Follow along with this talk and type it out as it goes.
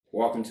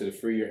Welcome to the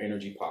Free Your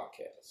Energy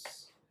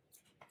podcast.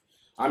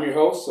 I'm your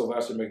host,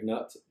 Sylvester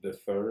McNutt III,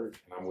 and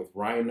I'm with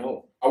Ryan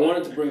Noel. I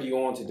wanted to bring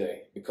you on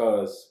today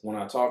because when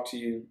I talked to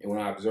you and when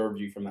I observed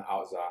you from the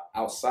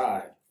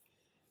outside,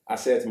 I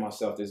said to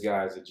myself, this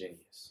guy is a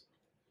genius.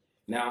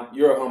 Now,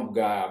 you're a humble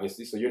guy,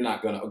 obviously, so you're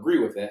not going to agree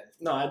with that.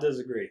 No, I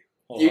disagree.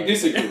 You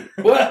disagree.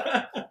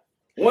 But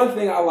one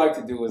thing I like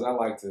to do is I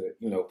like to,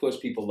 push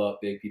people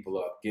up, big people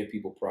up, give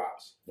people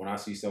props. When I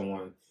see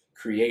someone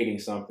creating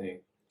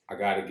something, I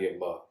got to give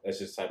love. That's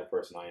just the type of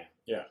person I am.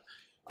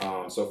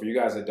 Yeah. So for you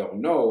guys that don't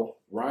know,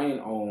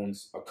 Ryan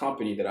owns a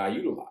company that I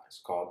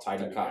utilize called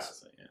Tidy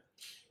Casa. Yeah.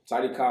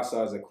 Tidy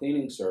Casa is a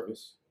cleaning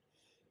service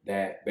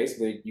that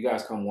basically you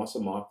guys come once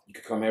a month. You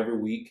could come every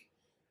week.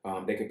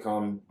 They could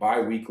come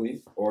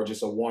bi-weekly or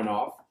just a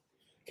one-off.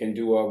 Can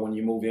do when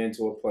you move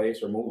into a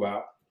place or move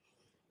out.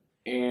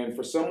 And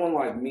for someone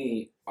like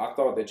me, I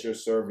thought that your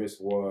service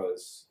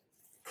was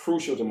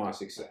crucial to my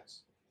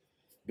success.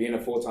 Being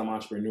a full-time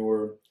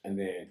entrepreneur and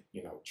then,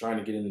 trying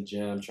to get in the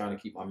gym, trying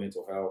to keep my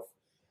mental health.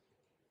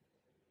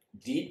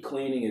 Deep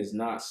cleaning is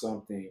not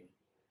something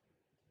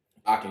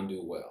I can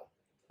do well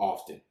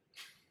often.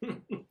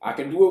 I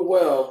can do it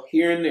well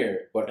here and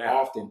there, but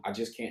often I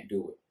just can't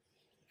do it.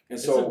 And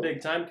it's so a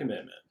big time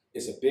commitment.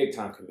 It's a big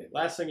time commitment.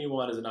 Last thing you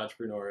want as an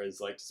entrepreneur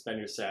is like to spend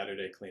your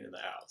Saturday cleaning the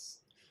house.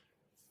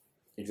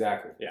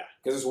 Exactly. Yeah.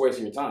 Because it's a waste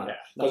of your time.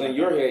 Because in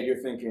your head,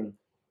 you're thinking,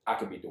 I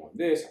could be doing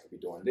this, I could be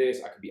doing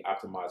this, I could be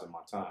optimizing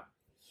my time.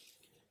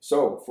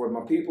 So for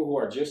my people who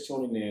are just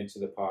tuning in to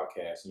the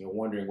podcast and you're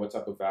wondering what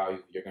type of value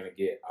you're going to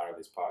get out of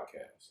this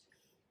podcast,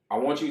 I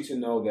want you to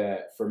know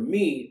that for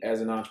me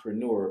as an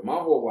entrepreneur, my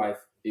whole life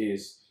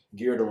is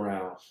geared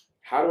around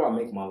how do I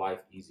make my life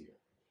easier?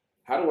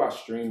 How do I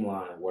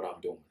streamline what I'm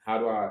doing? How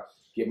do I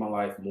get my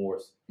life more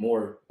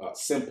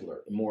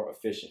simpler and more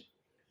efficient?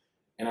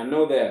 And I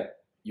know that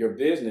your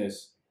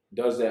business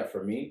does that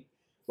for me.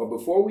 But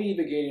before we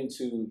even get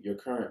into your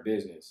current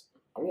business,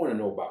 I want to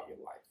know about your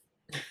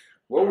life.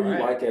 What were you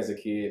like as a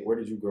kid? Where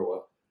did you grow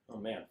up? Oh,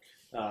 man.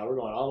 We're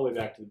going all the way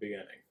back to the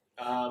beginning.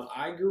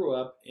 I grew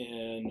up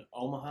in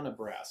Omaha,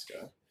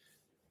 Nebraska.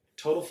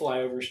 Total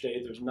flyover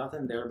state. There's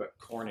nothing there but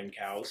corn and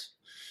cows.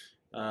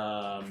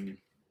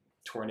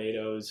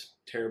 Tornadoes,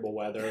 terrible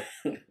weather.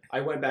 I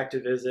went back to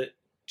visit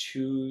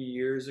 2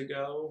 years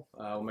ago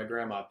when my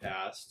grandma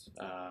passed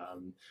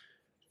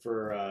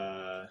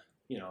for,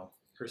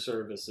 her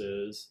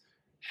services.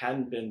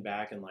 Hadn't been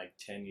back in like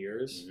 10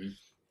 years.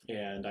 Mm-hmm.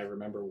 And I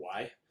remember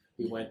why.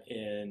 We went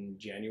in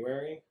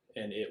January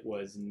and it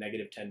was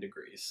negative 10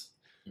 degrees,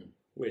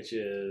 which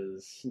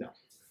is,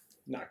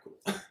 not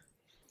cool.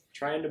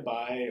 Trying to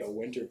buy a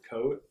winter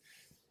coat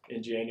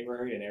in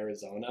January in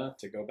Arizona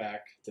to go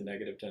back to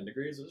negative 10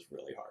 degrees was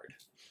really hard.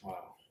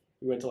 Wow.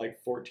 We went to like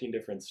 14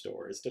 different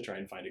stores to try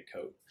and find a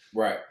coat.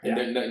 Right. And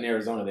in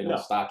Arizona, they don't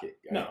stock it.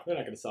 Right? No, they're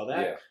not going to sell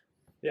that.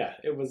 Yeah.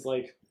 It was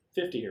like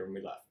 50 here when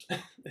we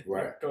left.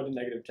 Right. Go to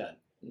negative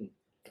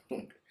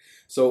 10.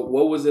 So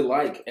what was it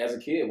like as a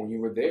kid when you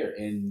were there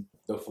in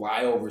the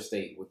flyover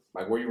state?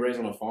 Like, were you raised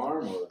on a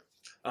farm or?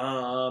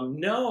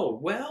 No.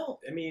 Well,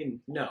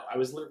 no. I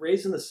was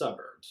raised in the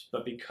suburbs,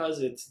 but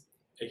because it's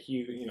a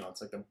huge,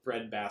 it's like the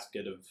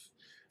breadbasket of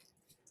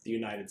the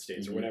United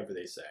States, mm-hmm. or whatever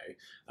they say.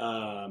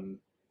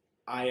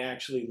 I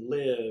actually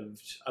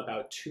lived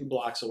about 2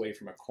 blocks away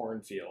from a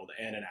cornfield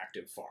and an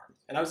active farm,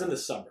 and I was in the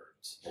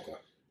suburbs. Okay.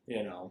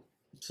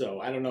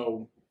 So I don't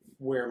know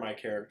where my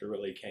character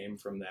really came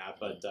from that,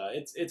 but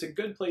it's a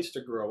good place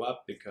to grow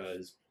up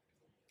because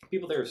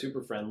people there are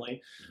super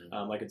friendly.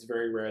 Mm-hmm. Like it's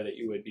very rare that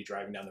you would be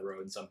driving down the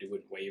road and somebody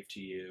wouldn't wave to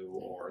you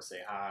or say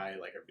hi.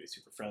 Like everybody's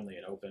super friendly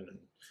and open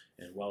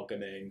and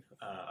welcoming.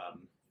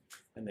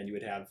 And then you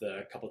would have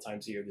a couple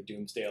times a year the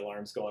doomsday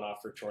alarms going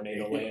off for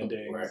tornado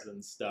landings right.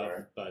 and stuff.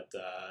 Right. But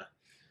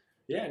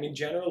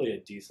generally a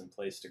decent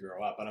place to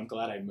grow up. And I'm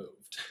glad I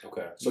moved.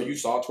 Okay. So you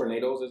saw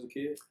tornadoes as a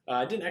kid?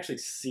 I didn't actually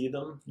see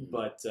them, mm-hmm.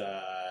 but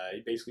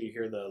basically you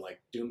hear the like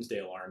doomsday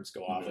alarms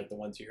go off, mm-hmm. like the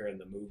ones you hear in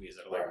the movies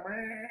that are like,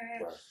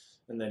 right.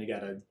 And then you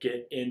got to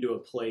get into a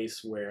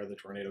place where the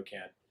tornado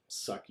can't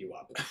suck you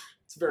up.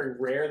 It's very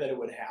rare that it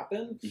would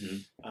happen,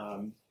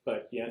 mm-hmm.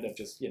 But you end up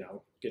just,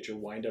 get your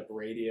wind-up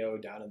radio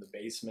down in the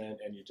basement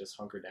and you just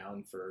hunker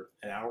down for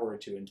an hour or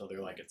two until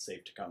they're like, it's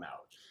safe to come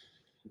out.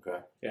 Okay.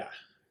 Yeah.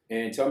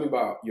 And tell me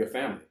about your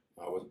family.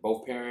 Was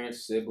both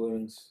parents,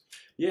 siblings?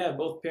 Yeah,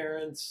 both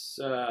parents.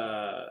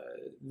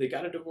 They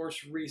got a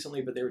divorce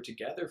recently, but they were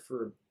together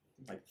for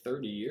like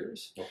 30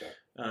 years. Okay.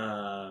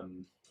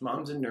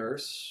 Mom's a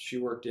nurse. She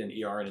worked in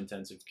ER and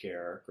intensive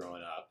care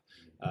growing up.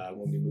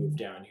 When we moved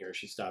down here,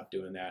 she stopped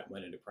doing that,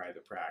 went into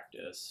private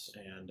practice,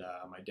 and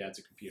my dad's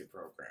a computer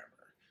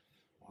programmer.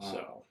 Wow.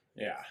 So,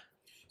 yeah.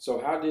 So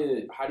how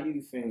do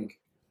you think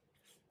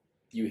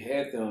you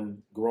had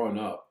them growing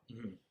up,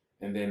 mm-hmm.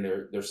 and then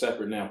they're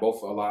separate now,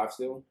 both alive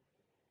still?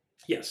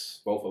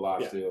 Yes. Both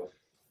alive still.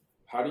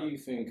 How do you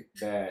think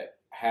that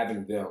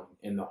having them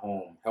in the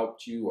home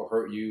helped you or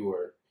hurt you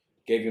or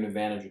gave you an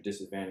advantage or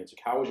disadvantage?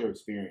 How was your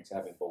experience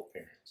having both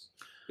parents?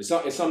 It's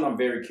something I'm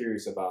very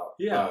curious about.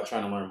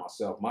 Trying to learn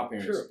myself. My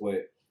parents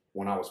split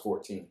when I was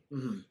 14.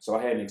 Mm-hmm. So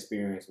I had an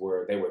experience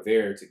where they were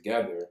there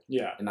together.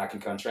 Yeah. And I can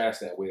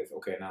contrast that with,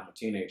 okay, now I'm a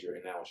teenager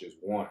and now it's just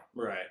one.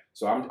 Right.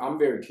 So I'm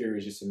very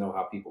curious just to know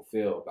how people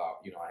feel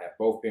about, I have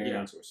both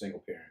parents or a single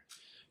parent.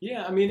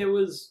 Yeah, I mean, it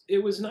was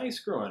nice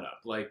growing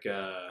up. Like,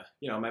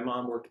 my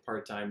mom worked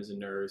part-time as a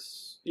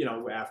nurse.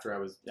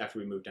 After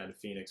we moved down to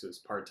Phoenix, it was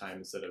part-time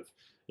instead of,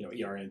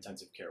 ER and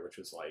intensive care, which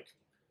was like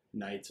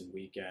nights and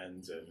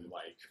weekends. And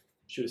like,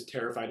 she was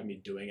terrified of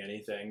me doing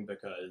anything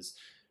because,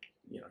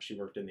 she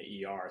worked in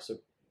the ER. So,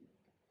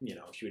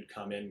 she would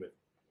come in with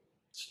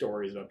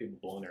stories about people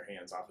blowing their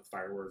hands off with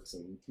fireworks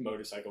and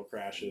motorcycle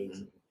crashes.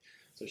 Mm-hmm.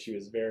 So she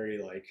was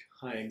very like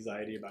high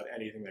anxiety about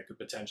anything that could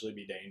potentially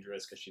be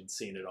dangerous because she'd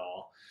seen it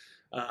all.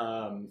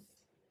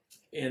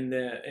 It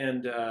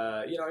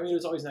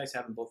was always nice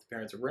having both the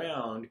parents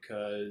around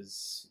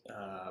because,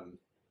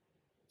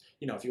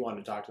 if you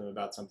wanted to talk to them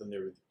about something, they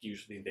were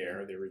usually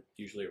there. They were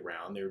usually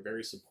around. They were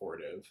very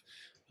supportive.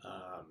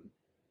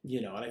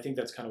 And I think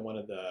that's kind of one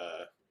of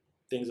the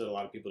things that a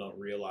lot of people don't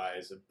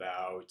realize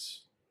about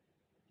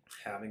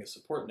having a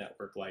support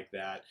network like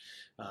that,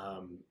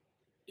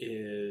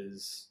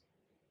 is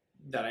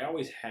that I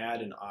always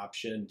had an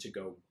option to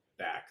go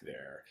back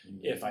there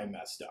if I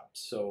messed up.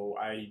 So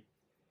I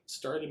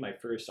started my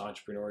first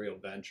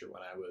entrepreneurial venture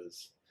when I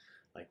was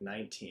like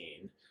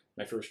 19.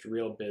 My first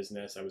real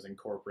business, I was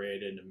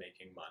incorporated and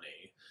making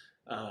money.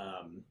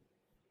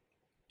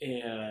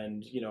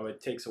 And it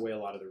takes away a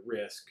lot of the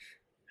risk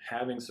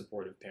having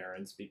supportive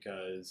parents,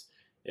 because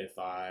if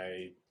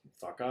I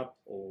fuck up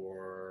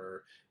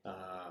or,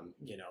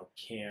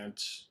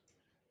 can't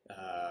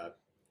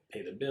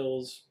pay the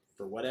bills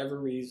for whatever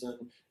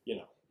reason,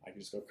 I can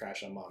just go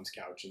crash on mom's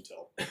couch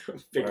until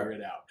figure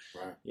it out.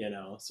 Right.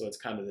 So it's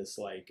kind of this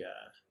like,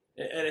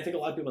 and I think a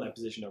lot of people in that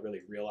position don't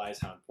really realize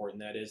how important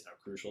that is, how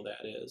crucial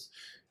that is,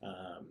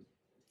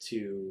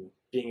 to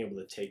being able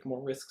to take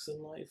more risks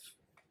in life.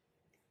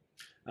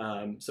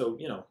 So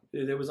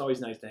it was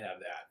always nice to have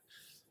that.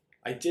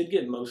 I did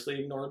get mostly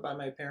ignored by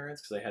my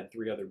parents because I had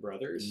 3 other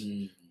brothers.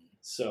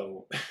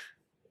 So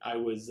I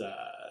was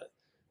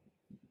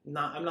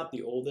I'm not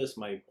the oldest.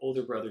 My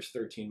older brother's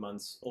 13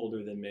 months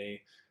older than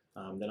me.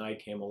 Then I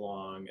came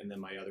along, and then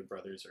my other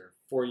brothers are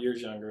 4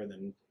 years younger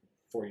than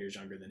 4 years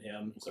younger than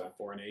him, so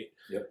 4 and 8.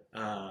 Yep.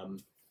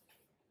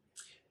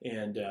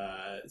 And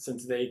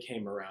since they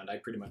came around, I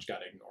pretty much got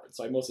ignored.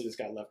 So I mostly just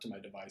got left to my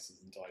devices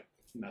until I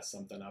messed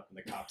something up, and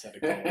the cops had to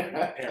call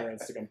my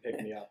parents to come pick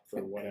me up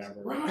for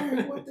whatever.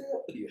 Right, what the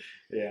hell?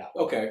 Yeah.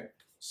 Okay,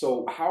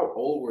 so how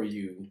old were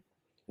you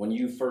when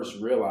you first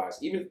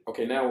realized,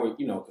 now we're,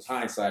 because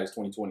hindsight is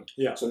 20/20.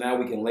 Yeah. So now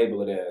we can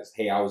label it as,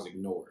 hey, I was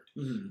ignored.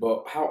 Mm-hmm.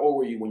 But how old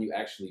were you when you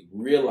actually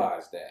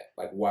realized that,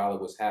 like while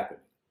it was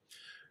happening?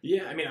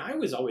 Yeah, I mean, I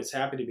was always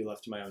happy to be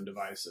left to my own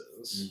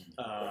devices.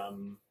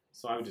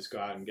 So I would just go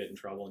out and get in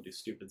trouble and do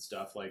stupid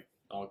stuff like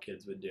all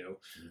kids would do.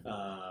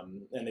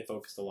 And they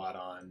focused a lot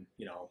on,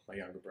 my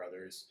younger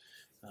brothers.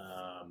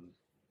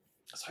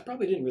 So I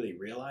probably didn't really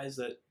realize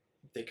that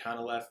they kind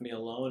of left me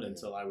alone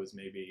until I was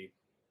maybe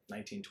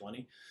 19,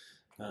 20.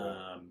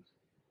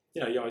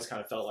 You always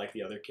kind of felt like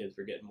the other kids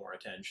were getting more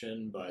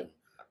attention, but,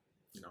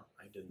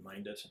 I didn't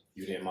mind it.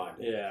 You didn't mind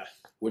it? Yeah.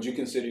 Would you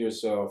consider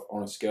yourself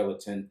on a scale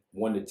of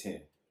 1 to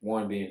 10?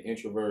 1 being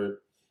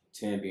introvert,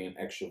 10 being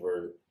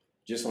extrovert,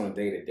 just on a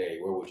day-to-day,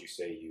 where would you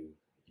say you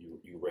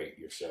rate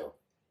yourself?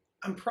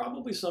 I'm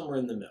probably somewhere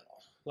in the middle.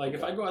 Like,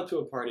 if I go out to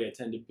a party, I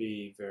tend to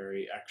be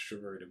very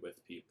extroverted with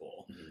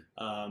people.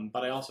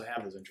 But I also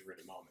have those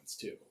introverted moments,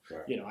 too.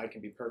 Right. I can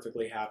be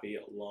perfectly happy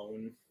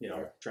alone,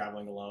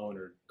 traveling alone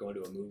or going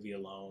to a movie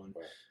alone.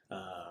 Right.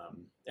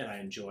 And I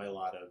enjoy a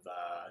lot of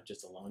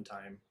just alone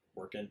time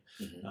working.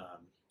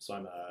 So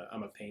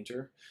I'm a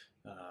painter.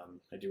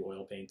 I do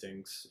oil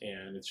paintings,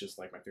 and it's just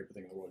like my favorite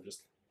thing in the world,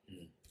 just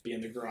be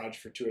in the garage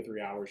for 2 or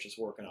 3 hours just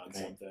working on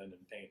something and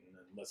painting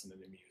and listening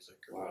to music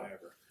or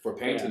whatever. For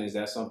painting, is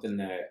that something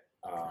that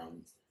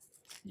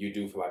you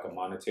do for like a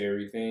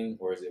monetary thing,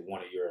 or is it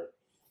one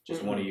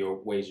of your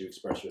ways you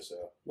express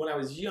yourself? When I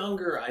was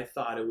younger, I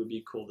thought it would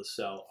be cool to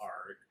sell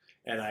art,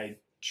 and I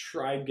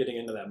tried getting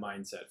into that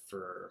mindset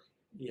for,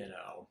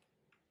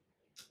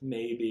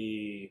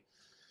 maybe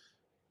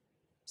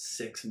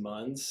 6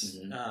 months.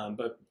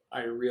 But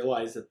I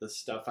realized that the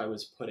stuff I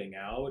was putting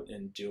out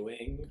and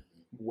doing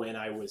when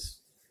I was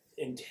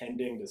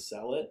intending to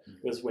sell it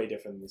was way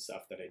different than the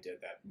stuff that I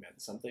did that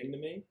meant something to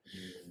me.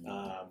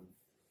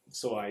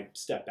 So I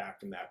stepped back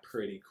from that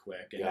pretty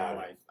quick, and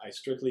now I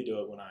strictly do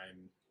it when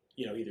I'm,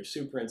 either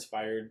super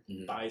inspired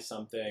by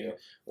something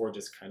or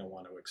just kind of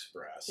want to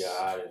express.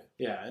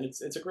 Yeah, and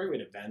it's a great way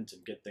to vent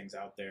and get things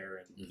out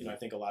there. And I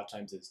think a lot of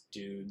times as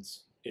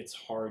dudes, it's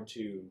hard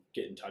to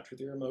get in touch with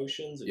your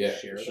emotions and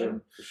share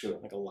them. For sure.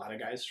 Like a lot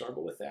of guys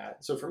struggle with that.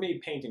 So for me,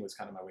 painting was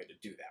kind of my way to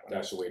do that.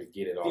 That's the way to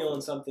get it off.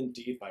 Feeling something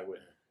deep, I would,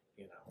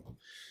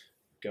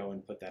 go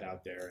and put that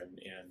out there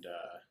and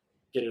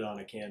get it on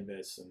a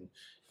canvas, and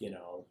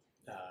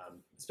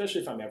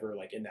especially if I'm ever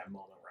like in that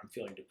moment where I'm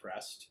feeling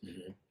depressed,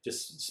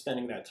 just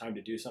spending that time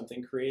to do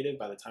something creative.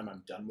 By the time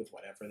I'm done with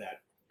whatever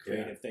that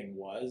creative thing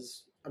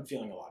was, I'm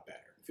feeling a lot better.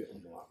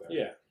 Feeling a lot better.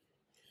 Yeah.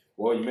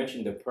 Well, you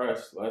mentioned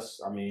depressed.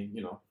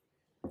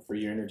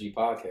 Free Your Energy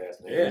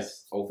podcast, man. Yeah.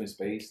 It's open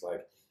space.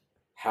 Like,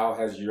 how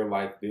has your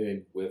life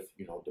been with,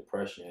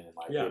 depression and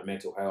like your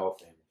mental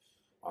health and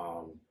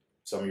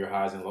some of your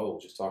highs and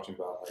lows? Just talking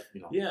about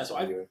So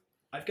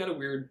I've got a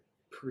weird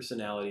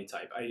personality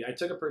type. I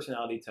took a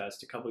personality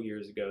test a couple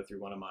years ago through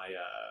one of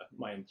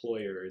my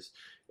employers,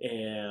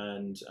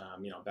 and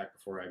back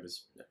before I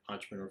was an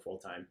entrepreneur full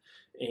time,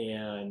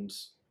 and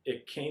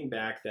it came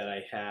back that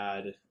I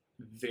had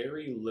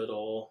very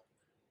little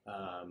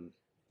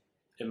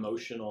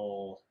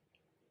emotional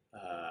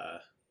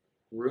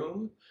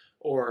room,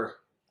 or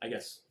I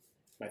guess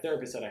my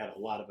therapist said I had a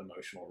lot of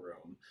emotional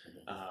room,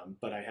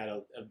 but I had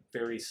a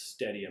very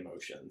steady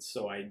emotion.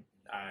 So I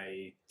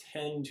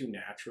tend to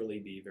naturally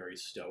be very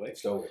stoic.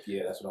 Stoic,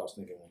 yeah, that's what I was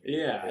thinking.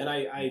 Yeah, and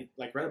I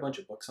like read a bunch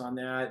of books on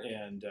that,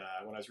 and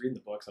when I was reading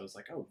the books, I was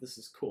like, oh, this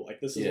is cool. Like,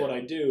 this is what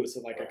I do.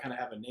 So like, I kind of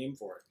have a name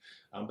for it.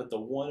 But the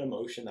one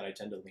emotion that I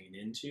tend to lean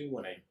into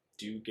when I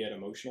do get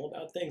emotional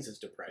about things is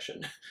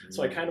depression.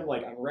 So I kind of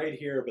like, I'm right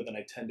here, but then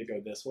I tend to go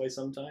this way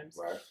sometimes.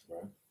 Right.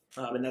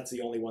 And that's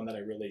the only one that I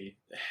really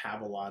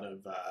have a lot,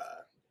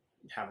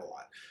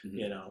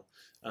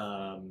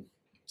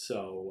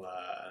 So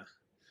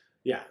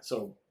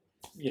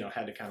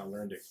had to kind of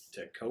learn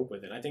to cope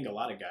with it. I think a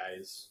lot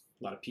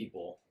of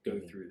people go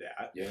through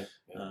that. Yeah.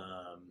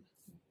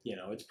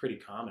 It's pretty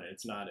common.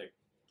 It's not a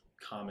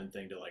common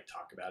thing to like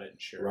talk about it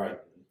and share right.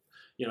 it.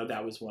 And,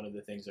 that was one of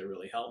the things that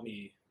really helped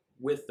me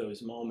with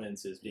those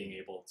moments, is being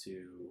able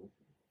to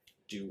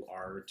do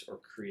art or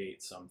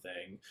create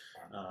something.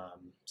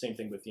 Same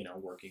thing with,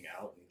 working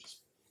out and just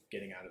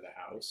getting out of the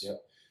house.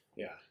 Yep.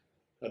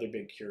 Yeah. Other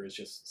big cure is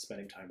just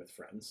spending time with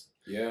friends.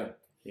 Yeah.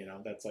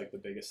 That's like the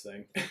biggest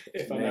thing.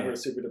 If I'm ever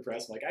super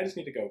depressed, I'm like, I just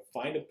need to go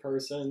find a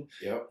person,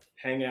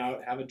 hang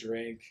out, have a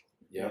drink.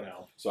 Yeah.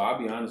 So I'll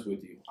be honest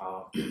with you.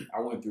 I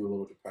went through a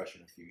little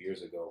depression a few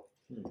years ago.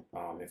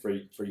 And for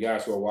you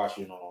guys who are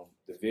watching on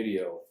the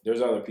video,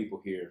 there's other people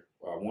here.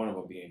 One of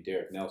them being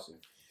Derek Nelson.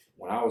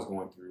 When I was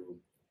going through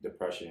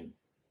depression,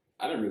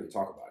 I didn't really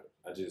talk about it.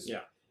 I just,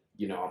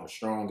 I'm a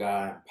strong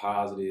guy. I'm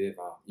positive.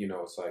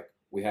 It's like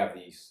we have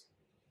these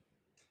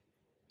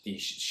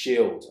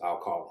shields, I'll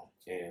call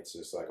them. And it's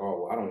just like,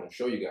 oh, well, I don't want to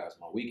show you guys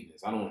my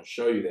weakness. I don't want to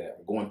show you that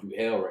I'm going through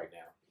hell right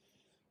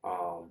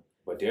now.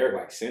 But Derek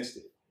like sensed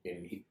it.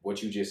 And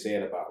what you just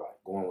said about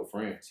like going with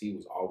friends, he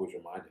was always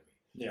reminding me.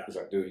 Yeah. He's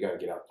like, dude, you got to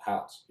get out the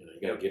house. You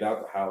got to get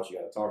out the house. You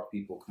got to talk to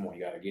people. Come on,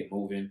 you got to get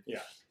moving. Yeah.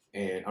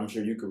 And I'm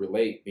sure you could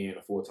relate, being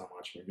a full-time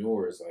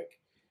entrepreneur, is like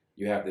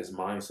you have this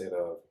mindset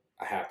of,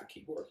 I have to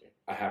keep working.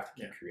 I have to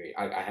keep creating.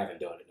 I haven't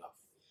done enough.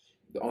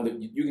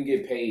 You can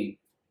get paid.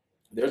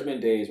 There's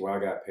been days where I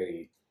got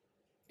paid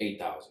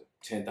 $8,000,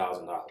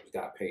 $10,000.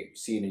 Got paid. You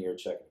see it in your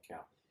checking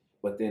account.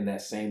 But then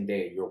that same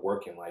day, you're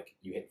working like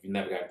you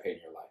never got paid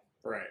in your life.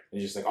 Right.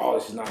 And it's just like, oh,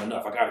 this is not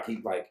enough. I got to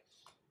keep like,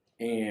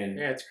 and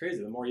yeah, it's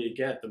crazy. The more you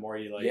get, the more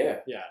you like. Yeah.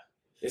 Yeah.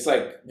 It's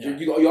like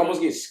you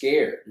almost get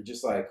scared. You're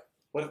just like,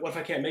 what if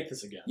I can't make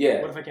this again?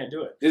 Yeah. What if I can't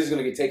do it? This is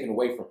gonna get taken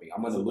away from me.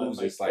 I'm gonna lose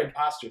this. Like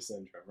imposter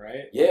syndrome,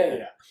 right?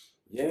 Yeah.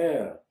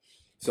 Yeah.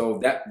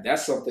 So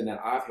that's something that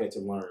I've had to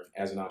learn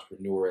as an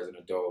entrepreneur, as an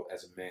adult,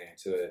 as a man.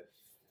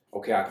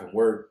 Okay, I can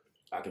work,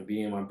 I can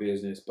be in my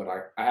business, but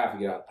I have to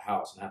get out the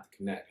house and I have to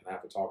connect and I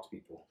have to talk to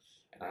people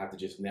and I have to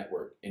just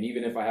network. And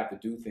even if I have to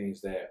do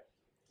things that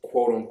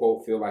quote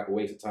unquote feel like a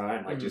waste of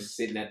time, like just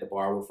sitting at the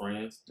bar with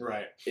friends,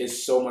 right?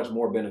 It's so much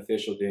more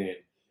beneficial than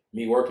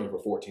me working for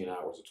 14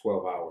 hours or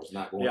 12 hours,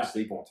 not going to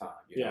sleep on time.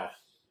 You know?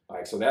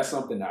 Like, so that's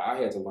something that I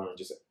had to learn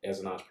just as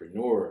an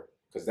entrepreneur,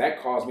 because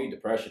that caused me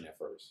depression at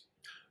first.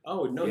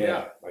 Oh, no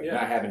doubt. Like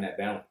not having that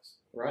balance.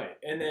 Right.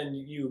 And then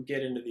you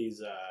get into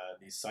these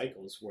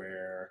cycles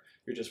where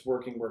you're just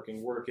working,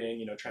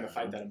 trying to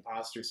fight that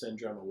imposter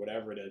syndrome or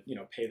whatever to,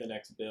 pay the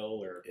next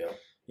bill or,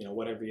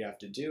 whatever you have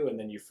to do. And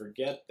then you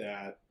forget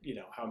that,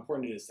 how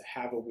important it is to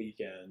have a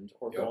weekend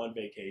or go on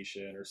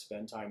vacation or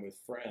spend time with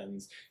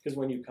friends. Because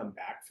when you come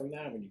back from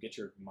that, when you get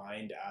your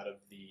mind out of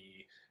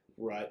the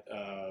rut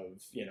of,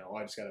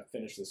 I just got to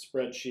finish this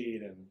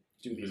spreadsheet and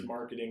do these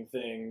marketing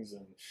things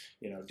and,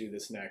 do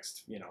this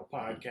next,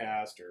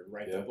 podcast or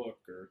write the book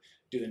or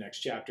do the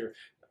next chapter.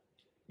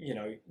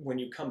 When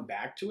you come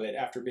back to it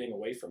after being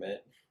away from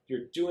it,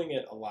 you're doing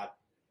it a lot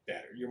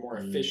better. You're more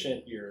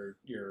efficient. You're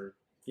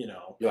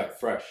like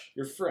fresh.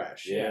 You're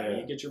fresh. Yeah.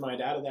 You get your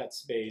mind out of that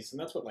space. And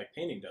that's what like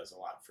painting does a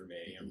lot for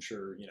me. I'm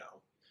sure,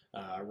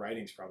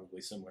 writing's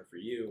probably similar for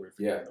you, or if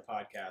you're on the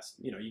podcast,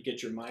 you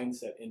get your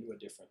mindset into a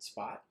different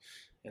spot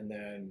and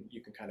then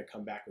you can kind of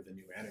come back with a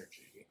new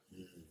energy.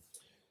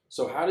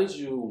 So how did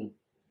you,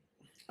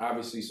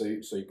 obviously,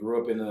 so you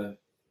grew up in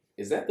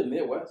is that the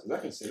Midwest? Is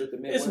that considered the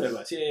Midwest? It's the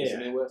Midwest, It's the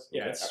Midwest?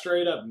 Yeah, it's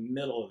straight up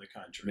middle of the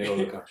country. Middle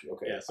of the country,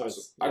 okay. Yeah, so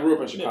I grew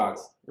up in Chicago.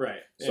 Midwest.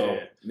 Right. So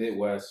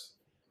Midwest,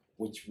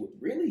 which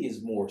really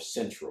is more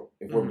central,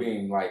 if we're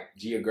being like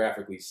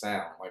geographically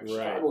sound. Like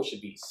Chicago should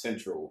be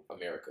Central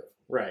America.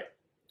 Right.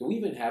 Do we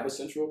even have a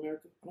Central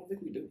America? I don't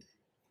think we do.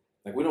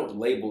 Like we don't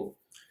label.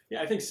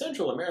 Yeah, I think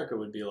Central America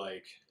would be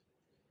like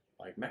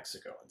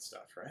Mexico and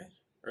stuff, right?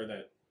 Or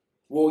that.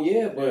 Well,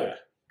 yeah, but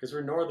because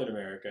we're Northern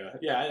America.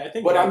 Yeah, I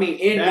think. But that, I mean,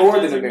 in that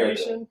Northern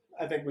America,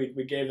 I think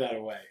we gave that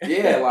away.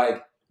 yeah,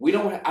 like we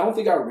don't. I don't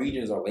think our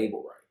regions are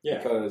labeled right. Yeah,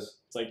 because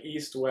it's like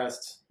East,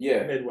 West,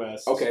 yeah,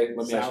 Midwest. Okay,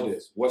 let me South. ask you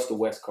this: what's the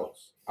West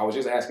Coast? I was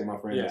just asking my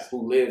friend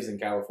who lives in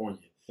California.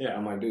 Yeah,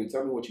 I'm like, dude,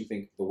 tell me what you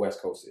think the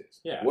West Coast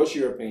is. Yeah, what's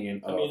your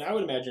opinion? I mean, I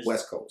would imagine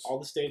West Coast, all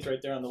the states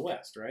right there on the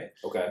west, right?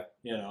 Okay,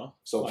 you know,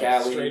 so like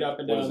Cali, straight up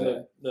and down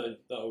the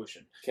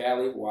ocean.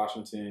 Cali,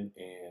 Washington,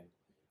 and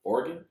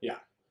Oregon. Yeah,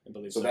 I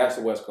believe so. So that's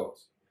the West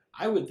Coast.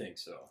 I would think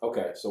so.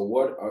 Okay, so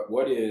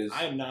what is?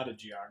 I am not a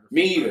geographer.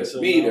 Me either.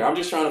 Me either. I'm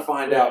just trying to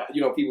find out,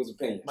 people's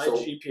opinions. My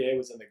GPA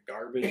was in the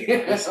garbage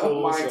in high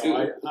school, Mine too.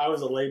 I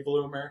was a late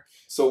bloomer.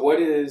 So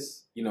what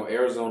is,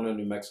 Arizona,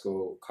 New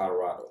Mexico,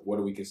 Colorado? What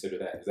do we consider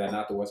that? Is that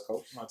not the West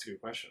Coast? That's a good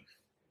question.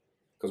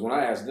 Because when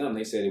I asked them,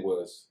 they said it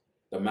was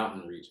the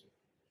mountain region.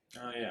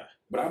 Oh yeah.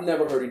 But I've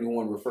never heard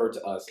anyone refer to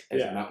us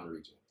as a mountain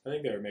region. I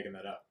think they were making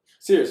that up.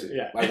 Seriously.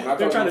 Yeah. Like when I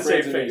talk to my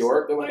friends in New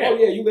York, they're like, oh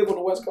yeah, you live on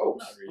the West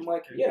Coast. I'm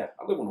like, yeah,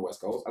 I live on the West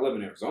Coast. I live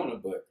in Arizona,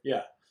 but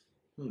yeah.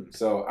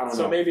 So I don't know.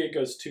 So maybe it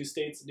goes 2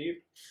 states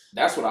deep?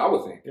 That's what I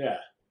would think. Yeah.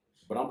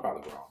 But I'm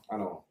probably wrong. I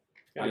don't know.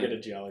 Gotta get a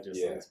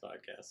geologist on this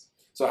podcast.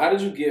 So how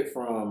did you get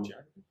from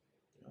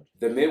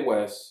the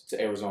Midwest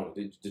to Arizona?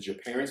 Did your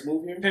parents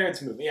move here?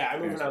 Parents moved. Yeah, I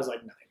moved when I was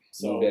like 9.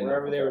 So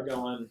wherever they were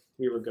going,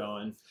 we were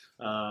going.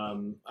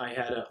 I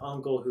had an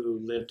uncle who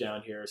lived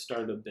down here,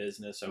 started a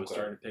business. I was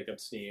starting to pick up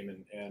steam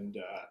and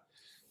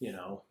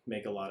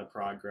make a lot of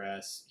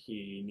progress.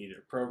 He needed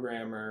a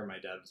programmer. My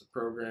dad was a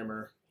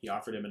programmer. He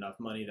offered him enough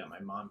money that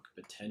my mom could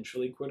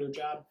potentially quit her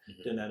job.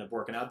 Didn't end up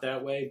working out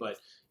that way, but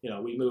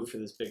we moved for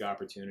this big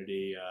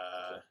opportunity.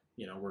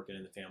 Working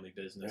in the family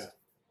business,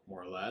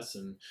 more or less,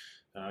 and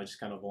I just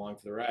kind of along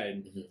for the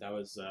ride. That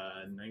was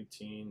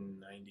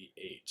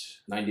 1998.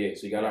 98.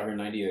 So you got out here in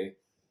 98.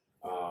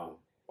 Wow,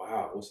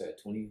 what's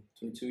that?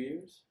 22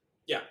 years?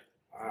 Yeah.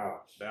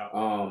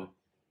 Wow.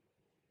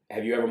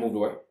 Have you ever moved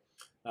away?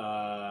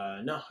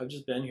 No, I've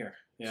just been here.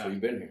 Yeah. So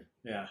you've been here?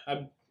 Yeah.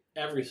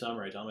 Every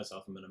summer I tell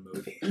myself I'm going to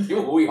move.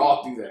 We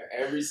all do that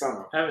every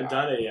summer. I haven't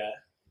done it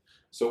yet.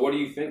 So what do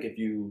you think if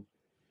you...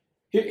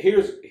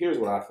 Here's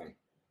what I think.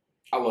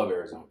 I love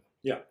Arizona.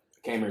 Yeah.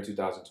 I came here in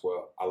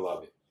 2012. I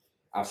love it.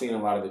 I've seen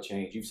a lot of the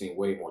change. You've seen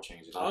way more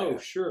change than I have. Oh,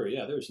 sure.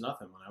 Yeah, there was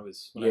nothing when I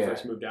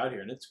first moved out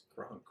here, and it's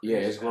grown crazy.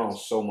 Yeah, it's grown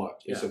so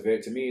much. It's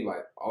to me,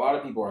 like, a lot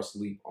of people are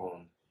asleep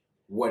on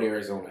what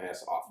Arizona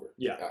has to offer.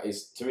 Yeah.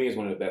 To me, it's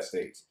one of the best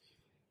states.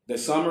 The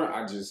summer,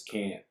 I just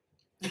can't.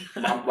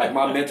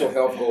 My mental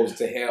health goes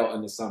to hell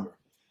in the summer.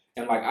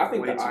 And, I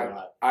think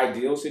the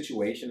ideal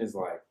situation is,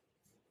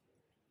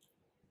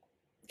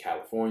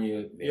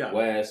 California,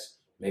 Midwest,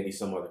 maybe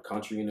some other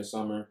country in the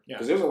summer.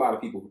 Because there's a lot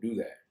of people who do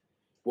that.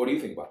 What do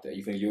you think about that?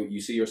 You think you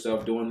see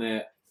yourself doing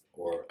that?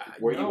 Or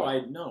where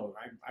I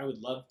would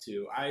love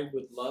to. I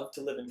would love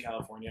to live in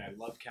California. I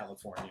love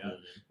California.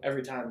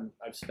 Every time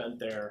I've spent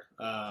there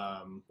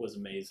was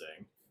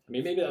amazing. I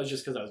mean, maybe that was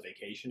just because I was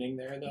vacationing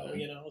there, though,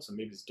 so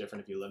maybe it's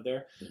different if you live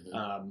there.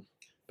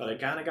 But I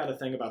kind of got a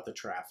thing about the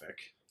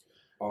traffic.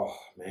 Oh,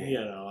 man.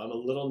 I'm a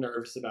little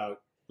nervous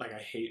about, I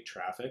hate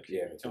traffic.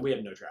 Yeah. And we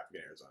have no traffic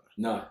in Arizona.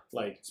 None.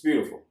 It's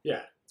beautiful.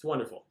 Yeah, it's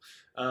wonderful.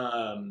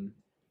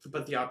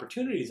 But the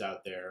opportunities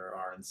out there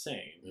are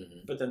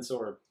insane. But then so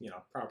are,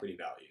 property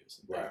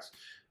values and things.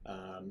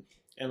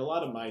 And a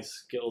lot of my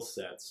skill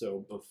sets.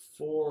 So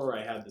before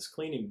I had this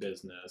cleaning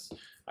business,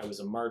 I was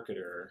a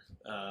marketer.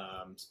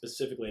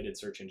 Specifically, I did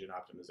search engine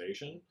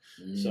optimization.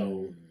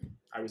 So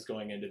I was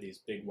going into these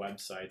big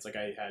websites.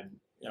 I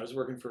was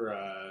working for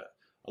a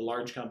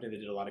large company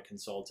that did a lot of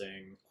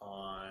consulting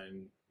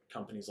on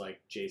companies like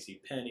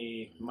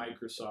JCPenney,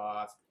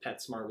 Microsoft,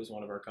 PetSmart was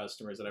one of our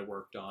customers that I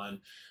worked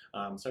on.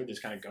 So I would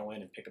just kind of go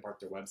in and pick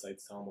apart their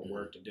websites, tell them what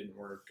worked and didn't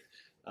work.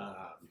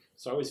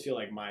 So I always feel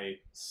like my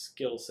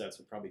skill sets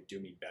would probably do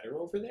me better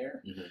over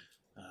there.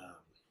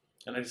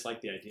 And I just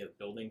like the idea of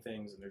building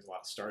things, and there's a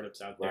lot of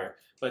startups out there.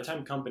 By the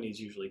time companies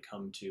usually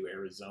come to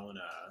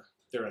Arizona,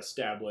 they're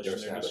established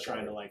and they're just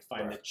trying to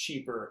find the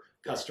cheaper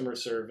customer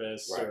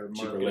service or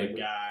marketing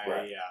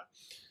guy.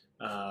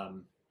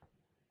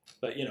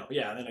 But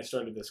then I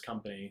started this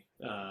company,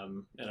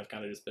 and I've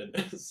kind of just been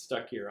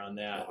stuck here on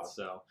that.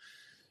 So,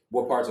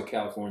 what parts of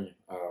California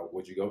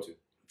would you go to?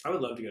 I would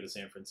love to go to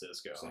San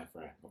Francisco. San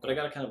Fran, okay. But I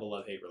got a kind of a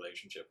love-hate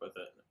relationship with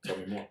it. Tell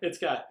me more. It's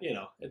got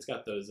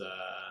those.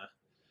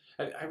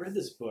 I read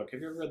this book. Have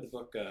you ever read the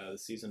book The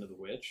Season of the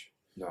Witch?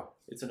 No.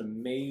 It's an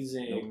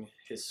amazing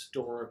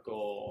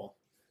historical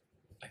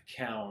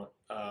account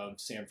of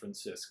San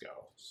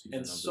Francisco,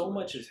 and so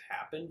much has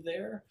happened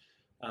there.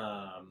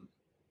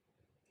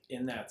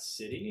 In that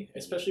city,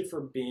 especially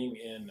for being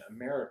in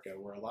America,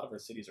 where a lot of our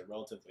cities are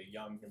relatively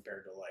young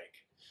compared to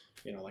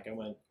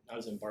I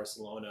was in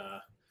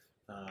Barcelona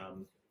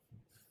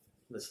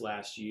this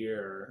last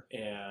year,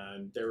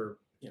 and there were,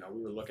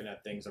 we were looking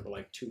at things that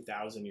were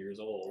 2,000 years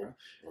old,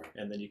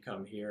 and then you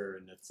come here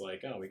and it's we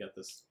got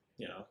this,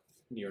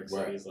 New York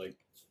Right. City is like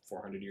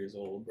 400 years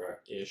old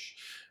ish.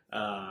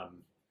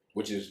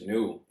 Which is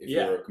new if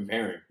Yeah. you're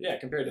comparing. Yeah,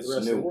 compared to It's the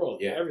rest of new. the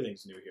world, Yeah.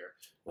 everything's new here.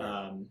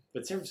 Right.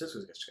 But San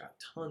Francisco's just got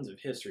tons of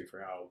history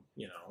for how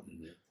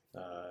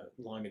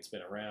Mm-hmm. long it's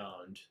been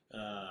around.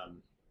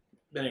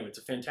 But anyway, it's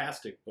a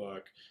fantastic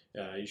book.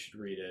 You should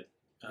read it.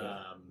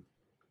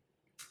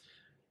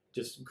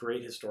 Just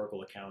great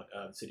historical account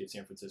of the city of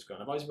San Francisco,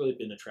 and I've always really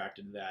been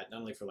attracted to that. Not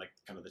only for like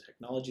kind of the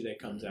technology that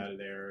comes out of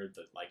there,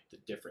 the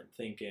different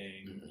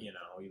thinking. Mm-hmm. You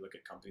know, you look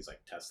at companies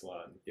like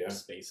Tesla and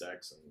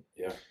SpaceX,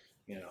 and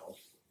you know,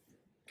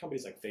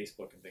 companies like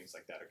Facebook and things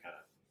like that are kind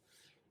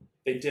of,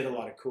 they did a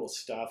lot of cool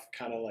stuff.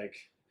 Kind of like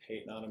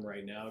hating on them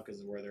right now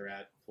because of where they're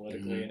at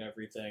politically and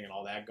everything and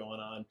all that going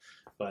on.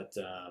 But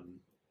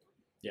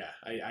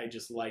I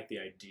just like the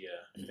idea.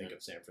 I think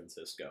of San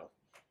Francisco.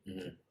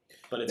 Mm-hmm.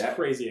 But it's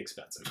crazy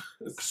expensive.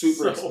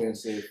 Super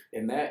expensive.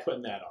 And that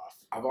putting that off.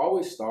 I've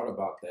always thought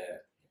about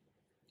that.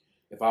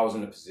 If I was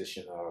in a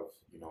position of,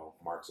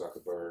 Mark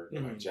Zuckerberg,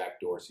 like Jack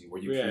Dorsey, where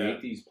you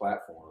create these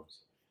platforms,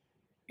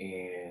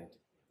 and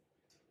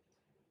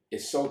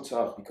it's so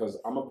tough because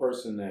I'm a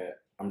person that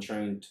I'm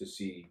trained to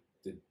see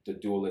the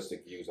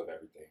dualistic views of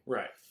everything.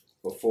 Right.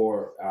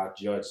 Before I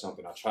judge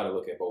something, I try to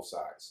look at both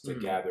sides to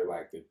gather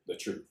like the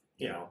truth,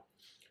 you know?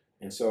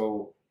 And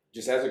so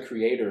just as a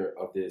creator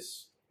of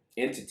this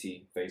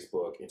entity,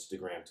 Facebook,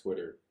 Instagram,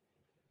 Twitter,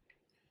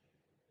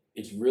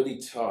 it's really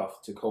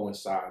tough to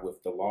coincide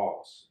with the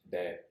laws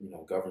that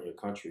govern your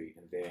country,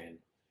 and then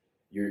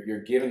you're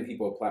giving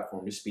people a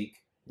platform to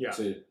speak,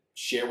 to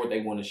share what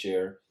they want to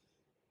share,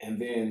 and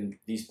then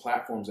these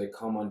platforms, they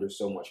come under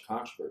so much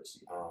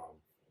controversy,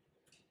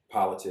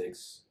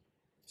 politics,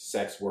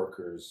 sex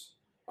workers,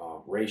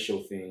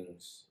 racial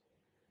things.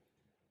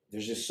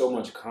 There's just so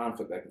much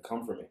conflict that can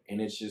come from it, and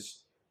it's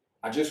just.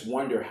 I just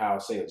wonder how,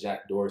 say, a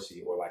Jack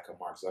Dorsey or like a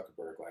Mark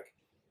Zuckerberg, like,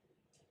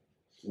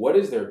 what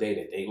is their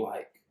day-to-day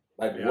like?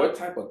 Like, what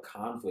type of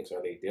conflicts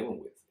are they dealing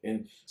with?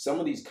 And some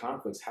of these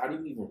conflicts, how do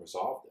you even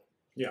resolve them?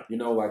 Yeah.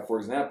 Like, for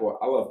example,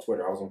 I love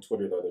Twitter. I was on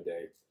Twitter the other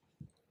day,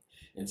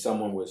 and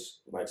someone was,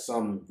 like,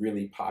 some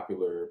really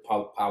popular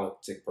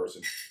politic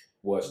person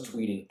was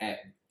tweeting at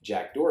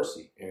Jack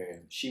Dorsey,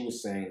 and she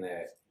was saying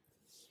that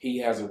he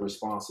has a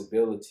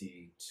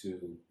responsibility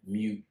to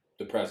mute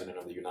the president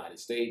of the United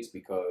States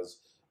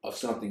because of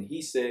something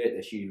he said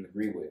that she didn't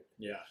agree with.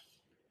 Yeah.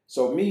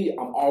 So me,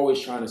 I'm always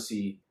trying to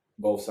see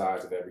both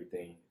sides of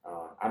everything.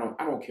 I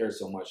don't care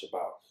so much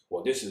about,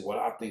 well, this is what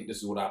I think, this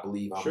is what I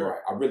believe, I'm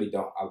right. I really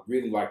don't. I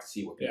really like to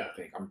see what people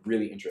think. I'm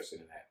really interested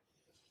in that.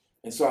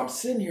 And so I'm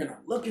sitting here and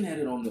I'm looking at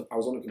it I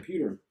was on the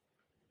computer,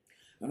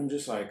 and I'm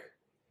just like,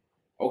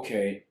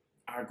 okay,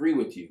 I agree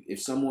with you.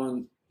 If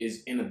someone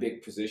is in a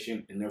big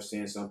position and they're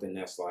saying something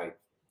that's like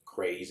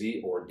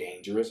crazy or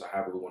dangerous, or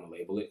however we want to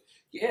label it,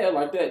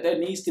 like that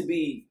needs to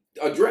be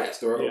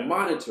addressed or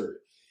monitored.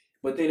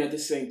 But then at the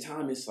same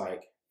time, it's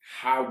like,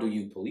 how do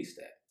you police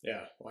that?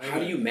 Yeah. How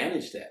do you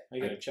manage that?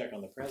 You got to check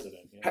on the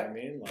president. You know what I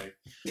mean? Like,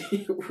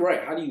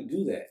 right. How do you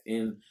do that?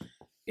 And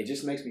it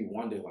just makes me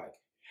wonder, like,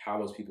 how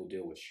does people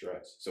deal with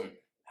stress? So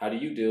how do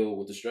you deal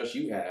with the stress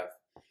you have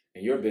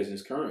in your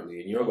business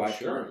currently, in your life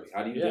currently?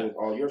 How do you deal with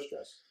all your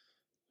stress?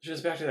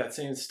 Just back to that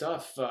same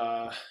stuff,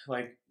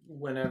 like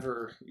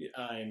whenever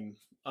I'm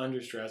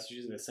under stress, it's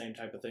usually the same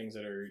type of things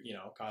that are,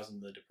 causing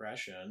the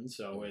depression.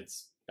 So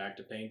it's back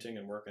to painting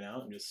and working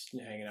out and just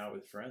hanging out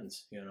with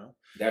friends,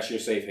 That's your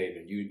safe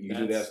haven. You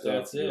do that stuff.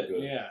 That's it.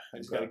 Good. Yeah. I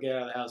just got to get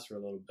out of the house for a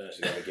little bit.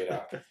 Just got to get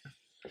out.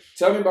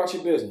 Tell me about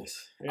your business.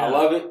 I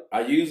love it.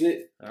 I use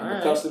it. I'm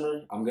a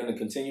customer. I'm going to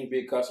continue to be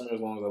a customer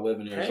as long as I live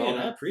in Arizona.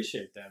 Hey, I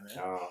appreciate that,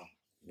 man.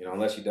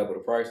 Unless you double the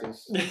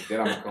prices, then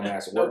I'm gonna come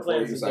ask to work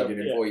for you so I get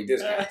an employee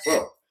discount.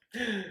 So,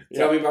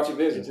 tell me about your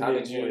business. How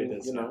did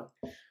you,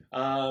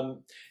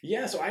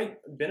 so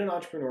I've been an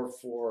entrepreneur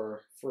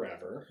for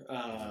forever.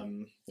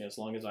 As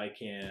long as I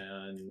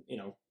can,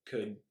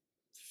 could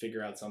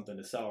figure out something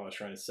to sell, I was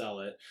trying to sell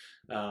it.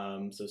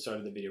 So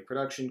started the video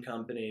production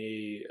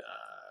company.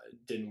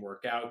 Didn't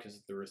work out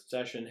because the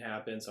recession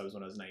happened. So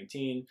when I was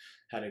 19,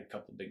 had a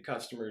couple big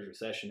customers.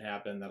 Recession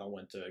happened. That all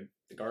went to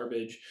the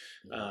garbage.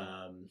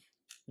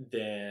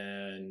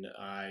 Then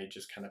I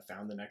just kind of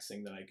found the next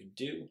thing that I could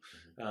do.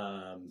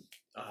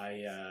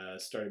 I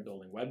started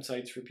building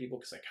websites for people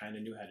because I kind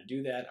of knew how to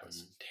do that. I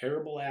was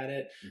terrible at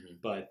it,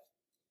 but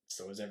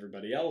so was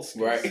everybody else.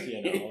 Right.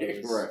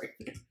 It was,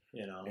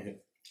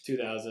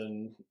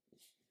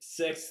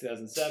 2006,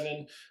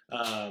 2007.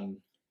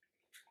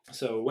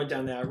 So went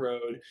down that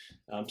road,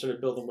 started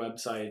building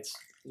websites,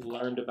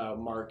 learned about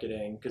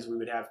marketing because we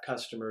would have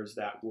customers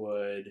that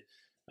would,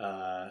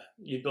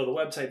 you'd build a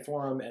website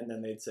for them and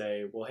then they'd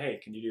say, well, hey,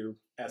 can you do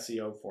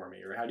SEO for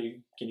me? Or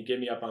can you get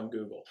me up on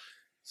Google?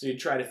 So you'd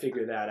try to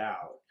figure that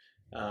out.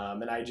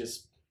 And I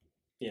just,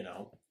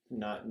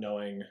 not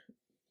knowing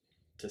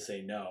to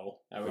say no,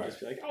 I would just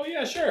be like, oh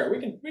yeah, sure, we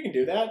can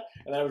do that.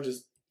 And I would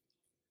just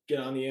get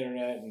on the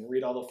internet and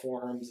read all the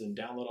forums and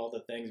download all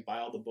the things, buy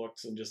all the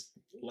books, and just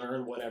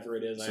learn whatever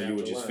it is I have to learn. So you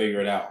would just figure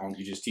it out.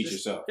 You just teach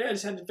yourself. Yeah, I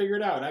just had to figure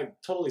it out. And I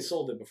totally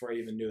sold it before I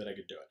even knew that I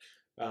could do it.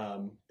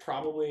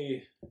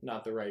 Probably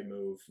not the right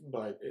move,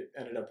 but it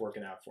ended up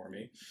working out for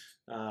me.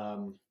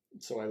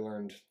 So I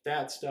learned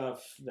that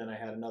stuff. Then I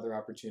had another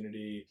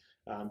opportunity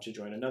to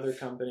join another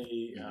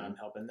company,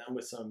 helping them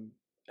with some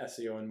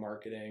SEO and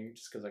marketing,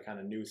 just because I kind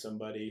of knew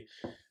somebody.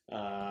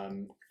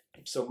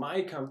 So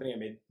my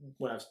company,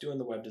 when I was doing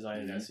the web design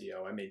and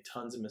SEO, I made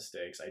tons of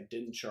mistakes. I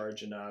didn't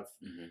charge enough.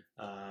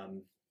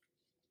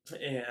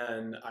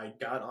 And I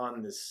got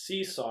on this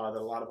seesaw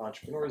that a lot of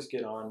entrepreneurs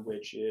get on,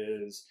 which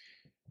is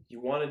you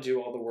want to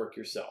do all the work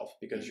yourself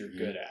because you're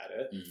good at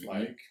it.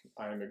 Like,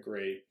 I'm a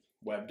great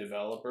web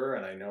developer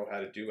and I know how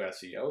to do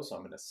SEO, so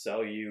I'm going to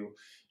sell you,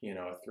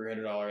 a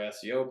 $300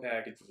 SEO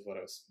package is what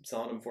I was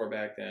selling them for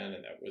back then,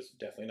 and that was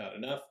definitely not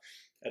enough.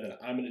 And then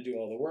I'm going to do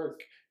all the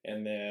work,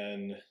 and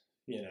then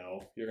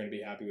you're going to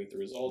be happy with the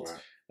results.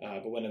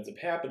 Right. But what ends up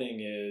happening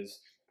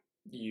is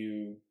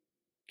you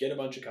get a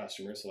bunch of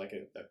customers. So like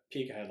at the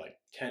peak, I had like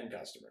 10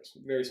 customers,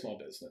 very small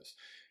business.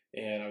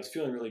 And I was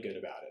feeling really good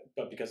about it.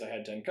 But because I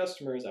had 10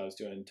 customers, I was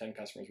doing 10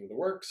 customers worth of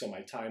work. So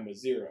my time was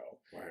zero.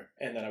 Right.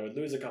 And then I would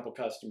lose a couple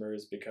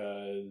customers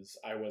because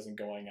I wasn't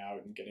going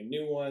out and getting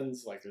new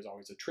ones. Like, there's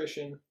always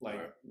attrition. Like,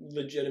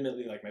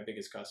 legitimately, like, my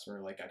biggest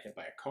customer, like, got hit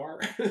by a car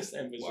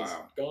and was just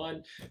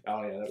gone.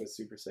 Oh, yeah, that was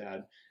super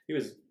sad. He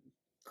was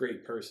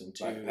great person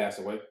too. Like, passed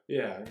away?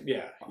 Yeah.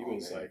 He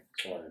was man. Like,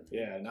 sorry.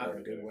 Yeah, not sorry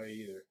in a good way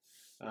either.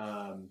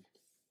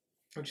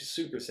 Which is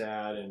super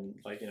sad, and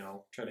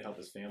tried to help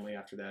his family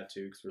after that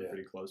too, because we were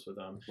pretty close with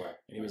him. Right.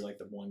 And he was like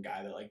the one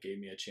guy that like gave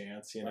me a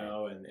chance,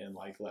 and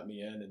like let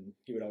me in, and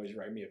he would always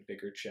write me a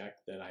bigger check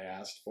than I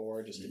asked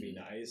for just to be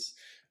nice,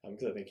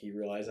 because I think he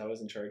realized I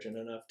wasn't charging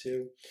enough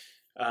too.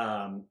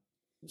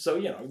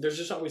 So, there's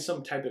just always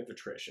some type of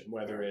attrition,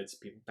 whether it's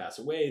people pass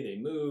away,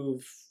 they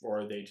move,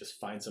 or they just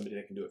find somebody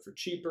that can do it for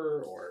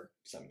cheaper, or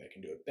somebody that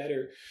can do it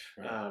better.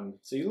 Right.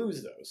 So you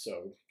lose those.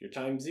 So your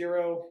time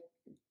zero,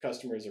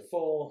 customers are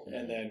full,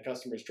 and then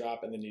customers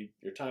drop, and then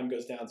your time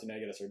goes down, so now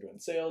you got to start doing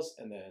sales,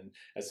 and then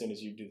as soon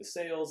as you do the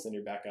sales, then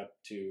you're back up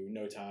to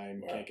no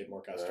time, can't get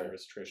more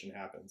customers, attrition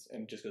happens,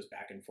 and it just goes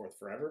back and forth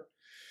forever.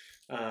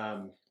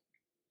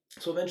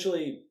 So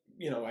eventually,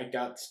 I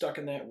got stuck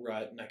in that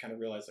rut, and I kind of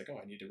realized like,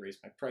 I need to raise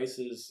my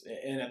prices.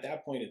 And at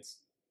that point,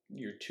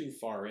 you're too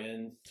far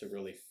in to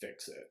really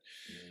fix it.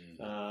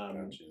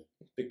 Gotcha.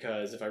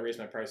 Because if I raise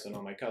my price, then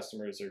all my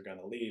customers are going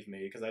to leave me,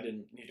 because I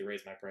didn't need to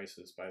raise my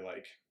prices by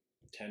like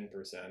 10%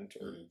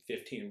 or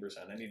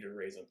 15%. I need to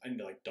raise them. I need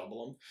to like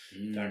double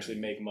them to actually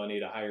make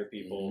money to hire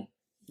people,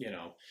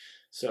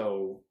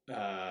 So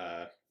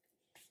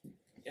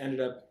ended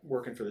up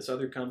working for this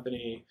other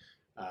company.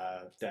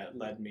 That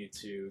led me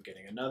to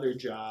getting another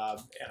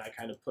job, and I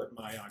kind of put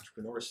my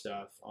entrepreneur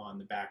stuff on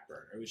the back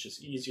burner. It was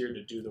just easier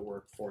to do the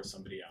work for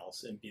somebody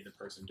else and be the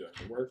person doing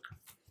the work.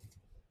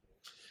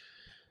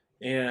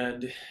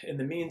 And in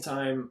the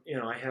meantime,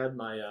 I had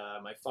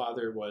my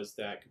father was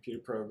that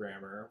computer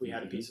programmer. We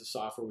had a piece of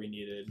software we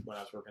needed when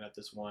I was working at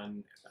this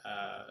one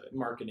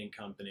marketing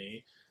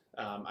company.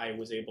 I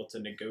was able to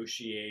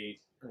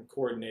negotiate and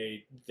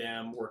coordinate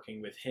them working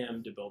with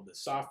him to build this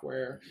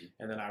software,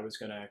 and then I was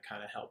going to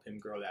kind of help him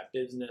grow that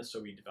business.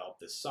 So we developed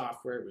this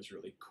software. It was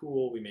really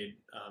cool. We made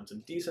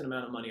some decent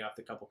amount of money off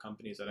the couple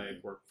companies that I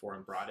had worked for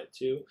and brought it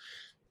to.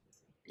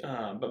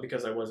 But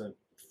because I wasn't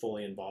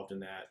fully involved in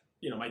that,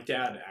 my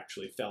dad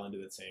actually fell into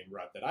the same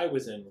rut that I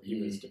was in, where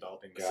he was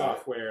developing the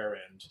software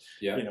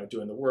and,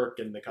 doing the work,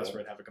 and the customer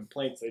would have a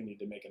complaint, so they need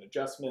to make an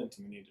adjustment,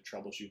 and we need to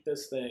troubleshoot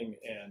this thing.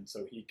 And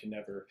so he can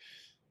never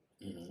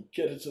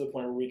get it to the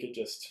point where we could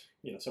just,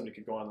 somebody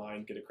could go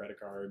online, get a credit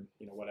card,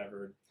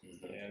 whatever,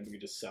 and we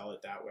could just sell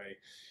it that way.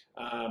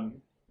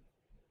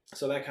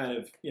 So that kind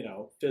of,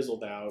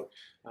 fizzled out.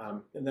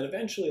 And then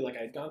eventually, like,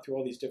 I'd gone through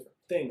all these different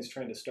things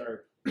trying to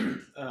start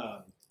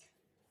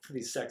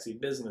these sexy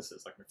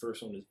businesses. Like, my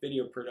first one was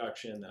video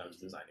production, then I was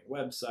designing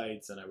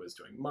websites, and I was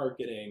doing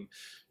marketing,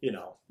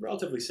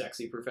 relatively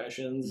sexy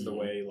professions, the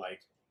way like,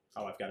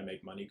 I've got to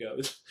make money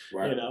goes,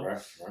 Right.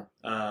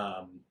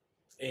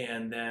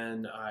 And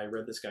then I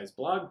read this guy's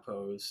blog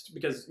post,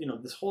 because,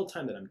 this whole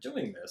time that I'm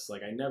doing this,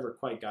 like, I never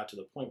quite got to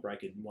the point where I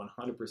could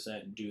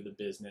 100% do the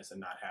business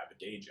and not have a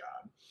day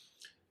job.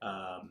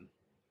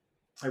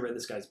 I read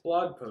this guy's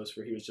blog post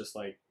where he was just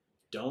like,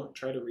 don't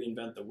try to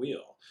reinvent the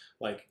wheel.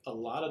 Like, a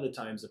lot of the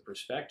times the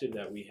perspective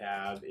that we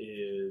have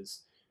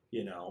is,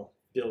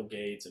 Bill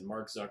Gates and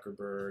Mark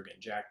Zuckerberg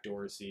and Jack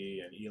Dorsey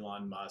and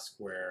Elon Musk,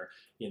 where,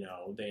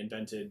 they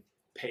invented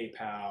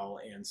PayPal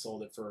and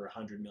sold it for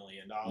 $100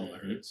 million.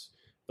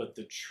 But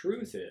the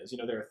truth is,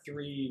 there are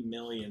 3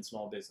 million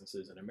small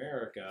businesses in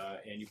America,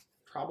 and you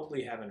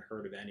probably haven't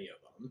heard of any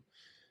of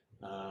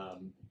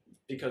them,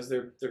 because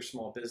they're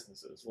small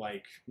businesses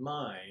like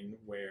mine,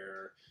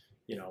 where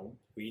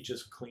we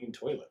just clean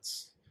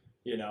toilets,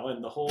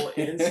 and the whole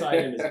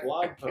insight in his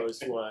blog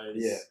post was,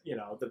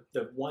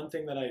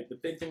 the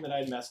big thing that I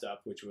had messed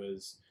up, which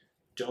was,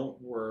 don't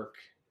work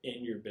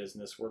in your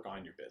business, work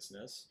on your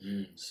business.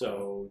 Mm.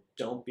 So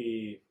don't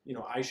be,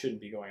 I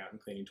shouldn't be going out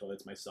and cleaning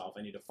toilets myself.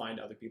 I need to find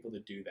other people to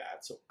do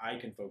that so I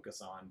can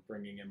focus on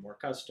bringing in more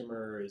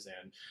customers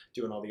and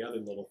doing all the other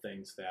little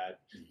things that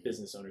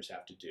business owners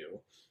have to do.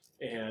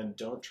 And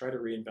don't try to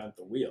reinvent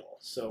the wheel.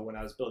 So when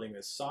I was building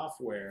this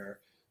software,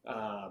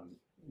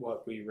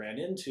 what we ran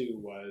into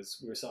was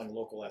we were selling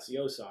local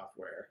SEO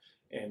software.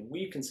 And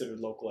we considered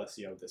local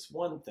SEO this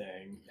one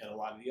thing, and a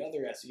lot of the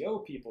other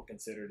SEO people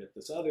considered it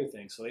this other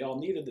thing. So they all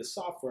needed this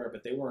software,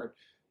 but they weren't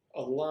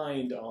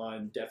aligned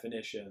on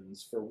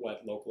definitions for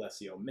what local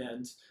SEO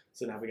meant.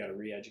 So now we got to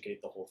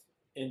re-educate the whole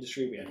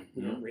industry.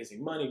 We were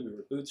raising money, we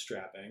were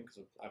bootstrapping, because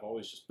I've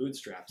always just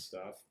bootstrapped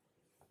stuff,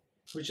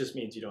 which just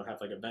means you don't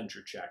have like a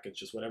venture check. It's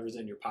just whatever's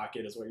in your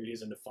pocket is what you're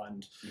using to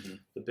fund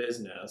the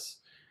business.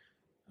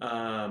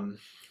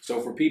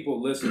 So for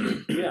people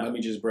listening, let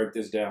me just break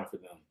this down for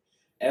them.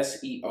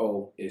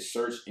 SEO is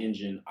search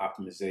engine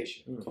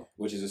optimization,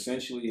 which is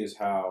essentially is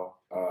how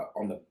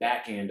on the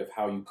back end of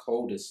how you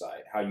code a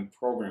site, how you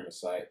program a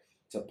site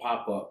to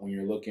pop up when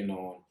you're looking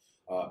on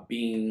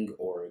Bing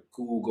or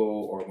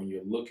Google, or when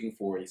you're looking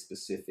for a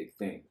specific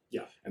thing.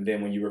 Yeah. And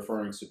then when you're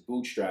referring to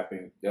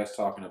bootstrapping, that's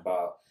talking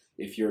about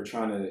if you're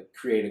trying to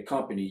create a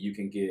company, you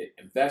can get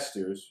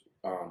investors,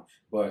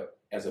 but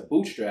as a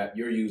bootstrap,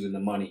 you're using the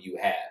money you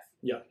have.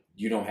 Yeah.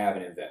 You don't have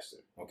an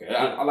investor. Okay.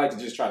 I like to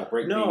just try to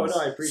break things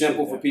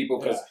simple for people,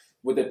 because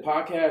with the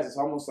podcast, it's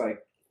almost like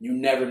you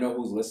never know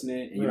who's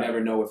listening, and you never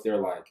know if they're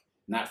like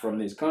not from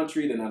this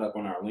country, they're not up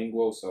on our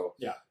lingo. So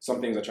some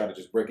things I try to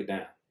just break it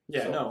down.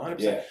 Yeah, so, no,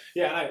 100%.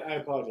 Yeah, I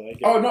apologize.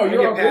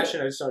 You're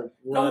passionate. I started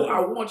running. No, I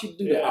want you to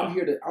do that. I'm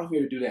here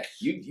to do that.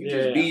 You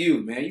just be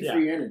you, man. You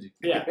free your energy.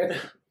 Yeah,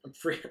 I'm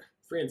free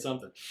in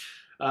something.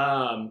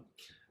 So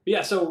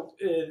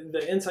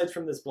the insights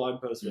from this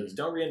blog post was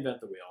don't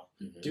reinvent the wheel.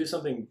 Do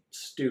something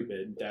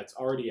stupid that's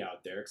already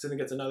out there. Because I think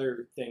that's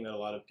another thing that a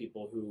lot of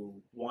people who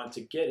want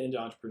to get into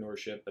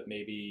entrepreneurship but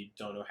maybe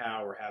don't know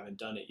how or haven't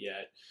done it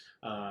yet,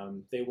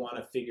 they want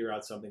to figure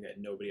out something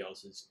that nobody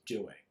else is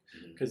doing.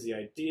 Because the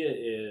idea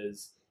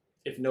is,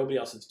 if nobody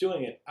else is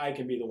doing it, I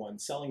can be the one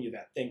selling you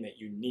that thing that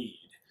you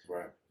need.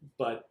 Right.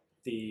 But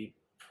the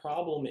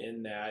problem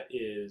in that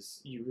is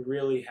you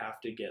really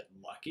have to get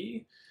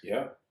lucky.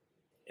 Yeah.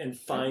 And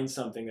find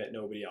something that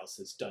nobody else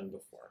has done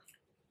before.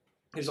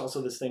 There's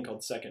also this thing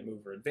called second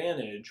mover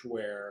advantage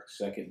where...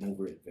 Second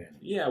mover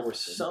advantage. Yeah, where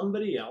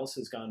somebody else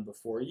has gone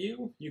before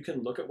you. You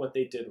can look at what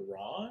they did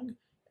wrong,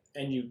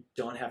 and you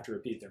don't have to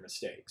repeat their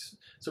mistakes.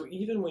 So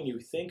even when you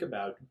think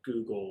about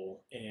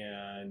Google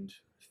and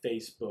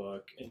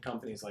Facebook and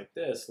companies like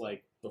this,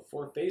 like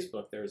before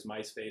Facebook, there was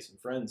MySpace and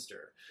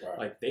Friendster. Right.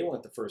 Like they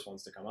weren't the first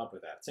ones to come up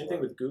with that. Same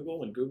thing with Google.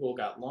 When Google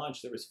got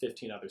launched, there was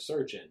 15 other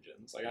search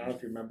engines. Like I don't know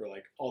if you remember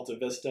like Alta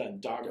Vista and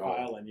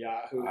Dogpile and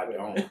Yahoo. I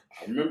don't. I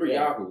remember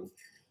Yahoo.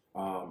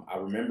 I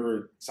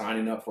remember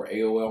signing up for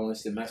AOL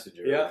Instant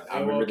Messenger. Yeah, I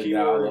remember the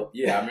dial-up.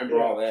 Yeah, I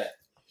remember all that.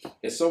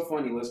 It's so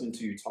funny listening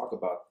to you talk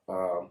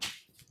about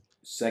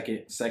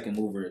second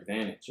mover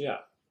advantage. Yeah,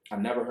 I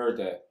never heard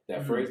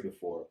that phrase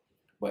before,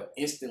 but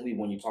instantly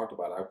when you talked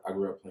about it, I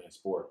grew up playing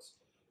sports.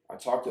 I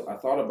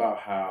thought about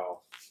how,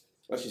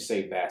 let's just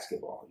say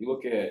basketball. You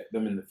look at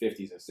them in the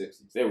 50s and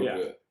 60s, they were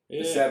good. The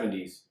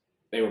 70s,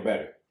 they were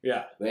better.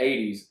 Yeah. The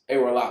 80s, they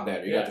were a lot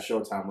better. You got the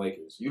Showtime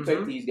Lakers. You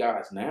take these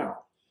guys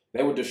now,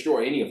 they would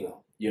destroy any of them.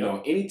 You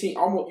know, any team,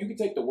 almost, you could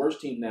take the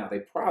worst team now, they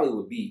probably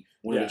would be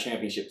one of the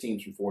championship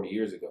teams from 40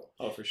 years ago.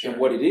 Oh, for sure.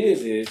 And what it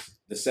is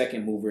the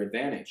second mover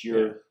advantage.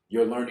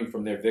 You're learning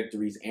from their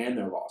victories and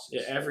their losses.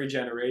 Yeah, every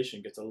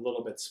generation gets a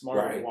little bit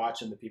smarter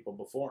watching the people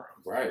before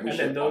them. Right. And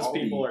then those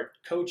people are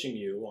coaching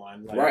you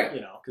on, like,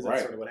 you know, because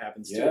that's sort of what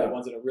happens too. The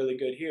ones that are really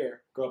good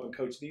here grow up and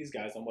coach these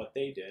guys on what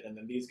they did, and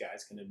then these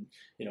guys can,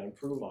 you know,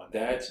 improve on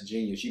that. That's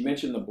genius. You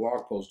mentioned the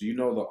blog post. Do you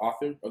know the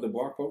author of the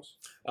blog post?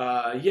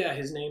 Yeah,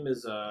 his name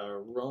is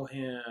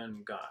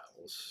Rohan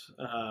Giles.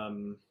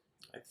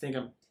 I think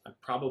I'm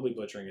probably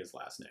butchering his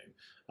last name.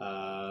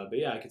 But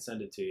yeah, I could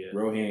send it to you.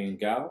 Rohan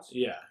Giles?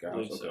 Yeah, Giles, I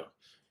believe so.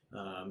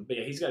 But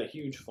yeah, he's got a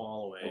huge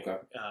following. Okay.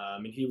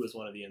 And he was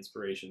one of the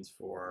inspirations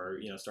for,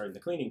 you know, starting the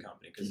cleaning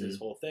company, because his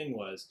whole thing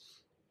was,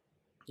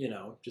 you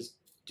know, just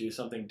do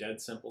something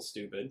dead simple,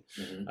 stupid.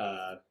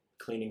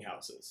 Cleaning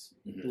houses,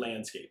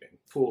 landscaping,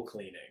 pool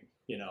cleaning,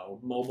 you know,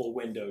 mobile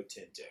window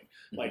tinting.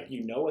 Like,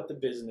 you know what the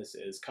business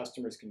is.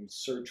 Customers can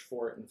search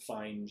for it and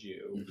find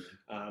you.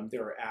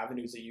 There are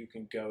avenues that you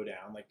can go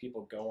down. Like,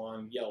 people go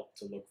on Yelp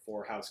to look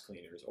for house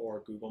cleaners,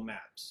 or Google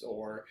Maps,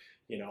 or,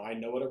 you know, I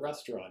know what a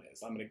restaurant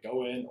is. I'm going to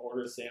go in,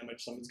 order a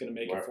sandwich. Someone's going to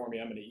make it for me.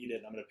 I'm going to eat it,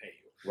 and I'm going to pay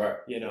you.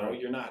 Right. You know,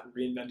 you're not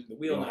reinventing the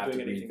wheel, not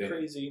doing anything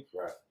crazy.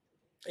 Right.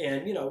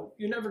 And, you know,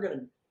 you're never going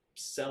to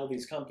sell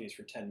these companies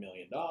for $10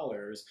 million,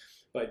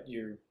 but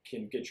you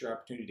can get your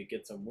opportunity to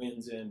get some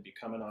wins in,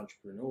 become an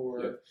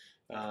entrepreneur,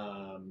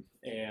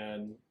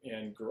 and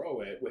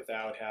grow it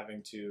without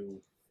having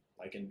to,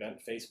 like, invent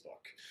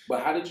Facebook.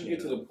 But how did you get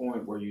to the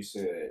point where you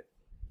said,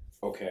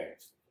 okay,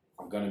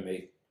 I'm going to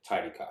make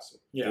Tidy Casa.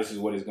 Yeah. This is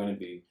what it's going to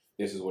be.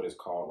 This is what it's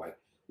called. Like,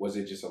 Was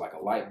it just like a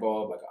light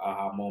bulb, like an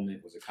aha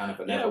moment? Was it kind of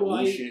an Yeah,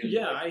 evolution?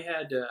 I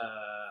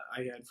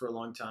had for a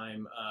long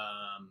time,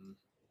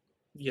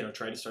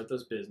 tried to start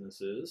those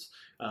businesses.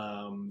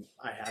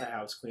 I had a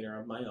house cleaner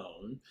of my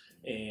own,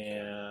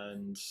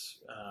 and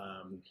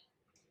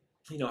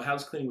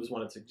house cleaning was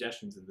one of the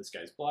suggestions in this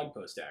guy's blog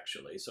post,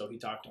 actually. So he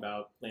talked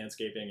about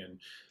landscaping and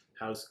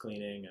house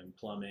cleaning and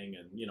plumbing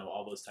and,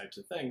 all those types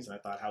of things. And I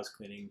thought house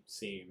cleaning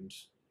seemed,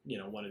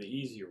 one of the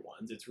easier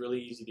ones. It's really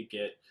easy to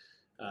get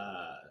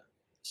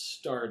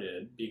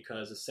started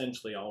because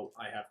essentially all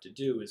I have to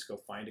do is go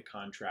find a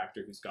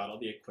contractor who's got all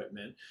the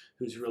equipment,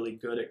 who's really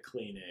good at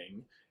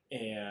cleaning,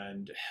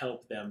 and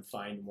help them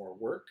find more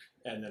work.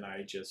 And then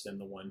I just am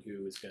the one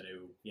who is going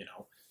to,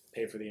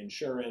 pay for the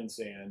insurance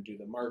and do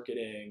the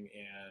marketing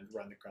and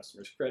run the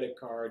customer's credit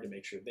card to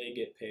make sure they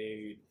get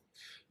paid,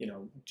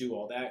 do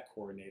all that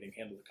coordinating,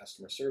 handle the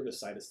customer service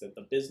side of stuff,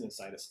 the business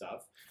side of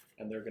stuff.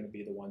 And they're going to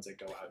be the ones that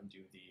go out and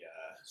do the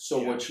So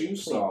the what you clean.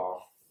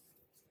 saw,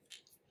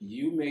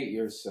 you made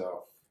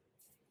yourself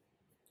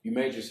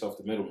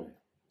the middleman.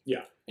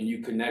 Yeah. And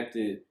you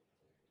connected,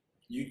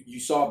 you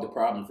solved the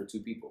problem for two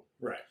people.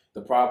 Right.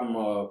 The problem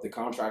of the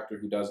contractor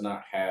who does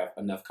not have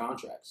enough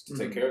contracts to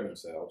take Mhm. care of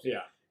themselves.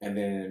 Yeah. And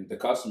then the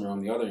customer on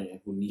the other end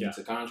who needs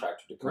a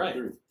contractor to come Right.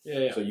 through.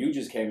 Yeah. So you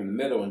just came in the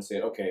middle and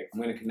said, okay, I'm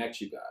going to connect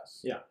you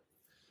guys. Yeah.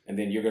 And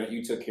then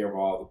you took care of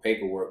all the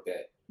paperwork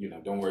that,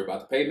 don't worry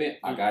about the payment.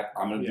 I'm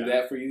going to do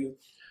that for you.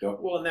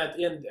 Well, and that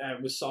end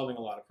was solving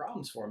a lot of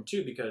problems for him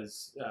too,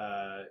 because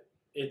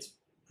it's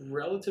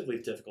relatively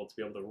difficult to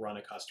be able to run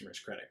a customer's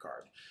credit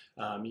card.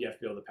 You have to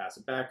be able to pass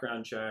a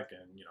background check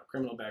and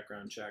criminal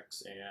background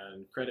checks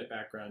and credit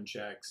background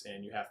checks,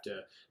 and you have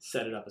to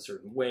set it up a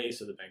certain way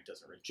so the bank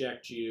doesn't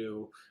reject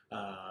you.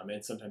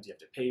 And sometimes you have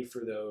to pay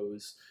for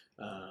those.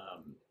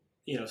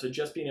 So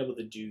just being able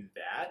to do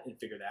that and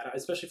figure that out,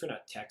 especially if you're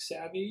not tech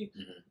savvy,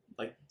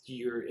 like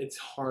it's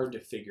hard to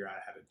figure out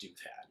how to do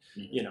that.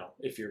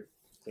 If you're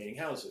cleaning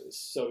houses.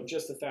 So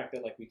just the fact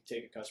that we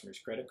take a customer's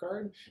credit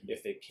card,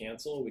 if they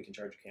cancel, we can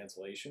charge a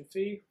cancellation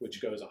fee,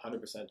 which goes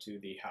 100% to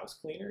the house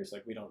cleaners.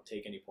 We don't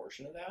take any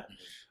portion of that.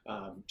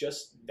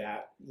 Just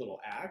that little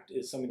act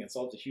is something that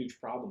solves a huge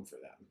problem for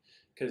them.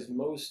 Because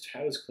most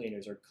house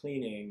cleaners are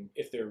cleaning,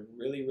 if they're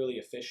really, really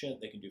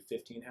efficient, they can do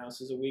 15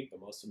 houses a week, but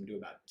most of them do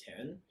about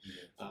 10.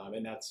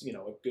 And that's,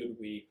 a good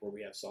week where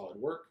we have solid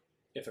work.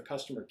 If a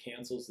customer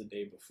cancels the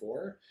day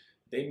before,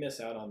 they miss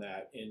out on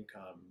that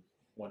income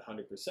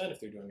 100% if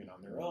they're doing it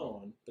on their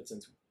own. But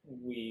since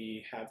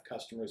we have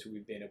customers who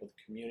we've been able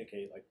to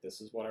communicate,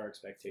 this is what our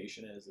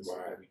expectation is, this is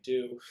what we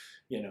do,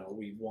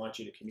 we want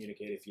you to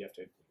communicate if you have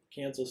to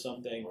cancel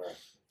something.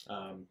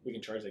 We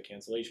can charge that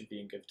cancellation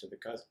fee and give it to the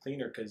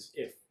cleaner, because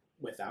if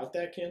without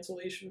that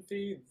cancellation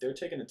fee, they're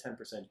taking a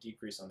 10%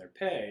 decrease on their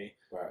pay,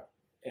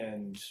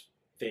 and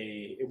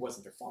it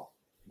wasn't their fault.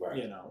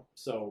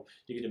 So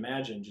you could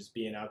imagine just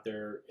being out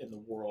there in the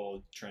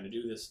world trying to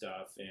do this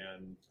stuff,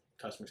 and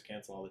customers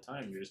cancel all the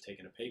time. You're just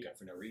taking a pay cut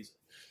for no reason.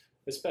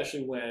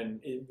 Especially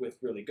with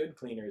really good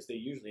cleaners, they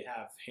usually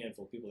have a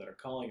handful of people that are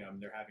calling them.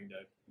 They're having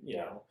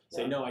to,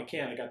 say, no, I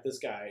can't. I got this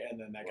guy, and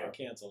then that guy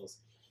cancels.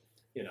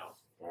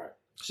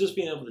 It's just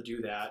being able to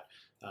do that,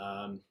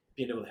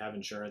 being able to have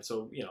insurance.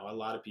 So a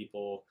lot of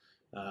people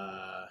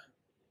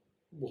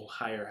will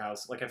hire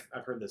house.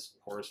 I've heard this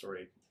horror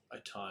story a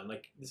ton.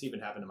 This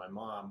even happened to my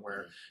mom,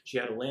 where she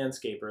had a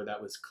landscaper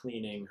that was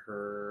cleaning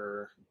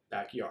her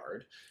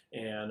backyard,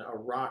 and a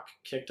rock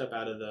kicked up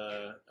out of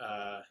the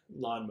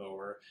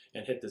lawnmower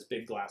and hit this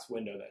big glass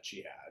window that she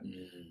had,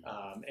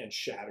 and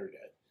shattered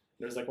it.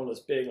 There's one of those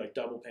big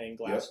double pane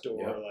glass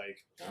door,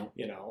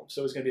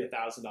 so it's going to be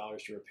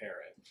 $1,000 to repair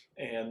it.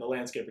 And the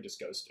landscaper just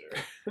goes to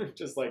her.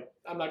 Just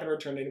I'm not going to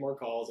return any more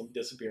calls. I'm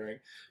disappearing.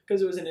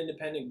 Because it was an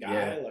independent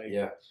guy.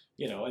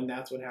 And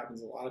that's what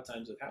happens a lot of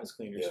times with house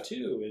cleaners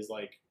too, is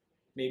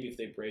maybe if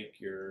they break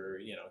your,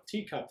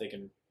 teacup, they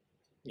can,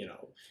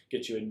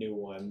 get you a new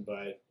one.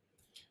 But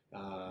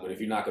if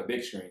you knock a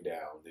big screen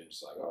down, then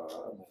it's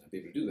oh, I'm not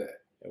able to do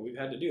that. And we've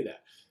had to do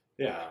that.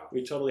 Yeah,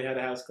 we totally had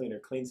a house cleaner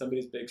clean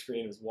somebody's big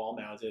screen. It was wall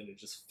mounted, and it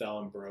just fell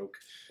and broke.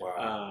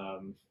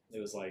 It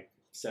was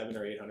 $700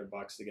 or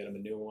 $800 to get him a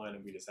new one,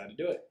 and we just had to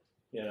do it.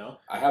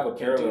 I have a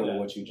parallel to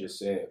what you just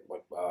said.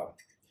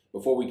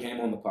 Before we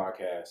came on the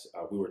podcast,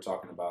 we were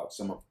talking about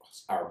some of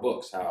our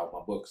books, how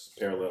my books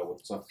parallel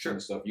with some of the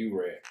stuff you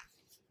read.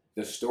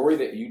 The story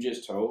that you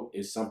just told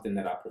is something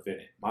that I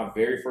prevented. My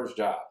very first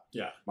job,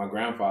 my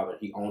grandfather,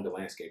 he owned a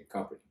landscaping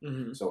company.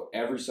 So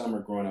every summer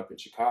growing up in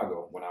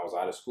Chicago, when I was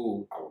out of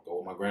school, I would go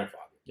with my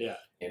grandfather.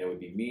 And it would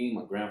be me,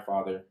 my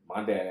grandfather,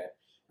 my dad,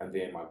 and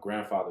then my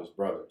grandfather's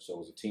brother. So it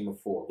was a team of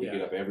 4. We'd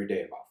get up every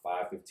day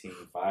about 5:15,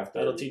 5:30.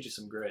 That'll teach you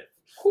some grit.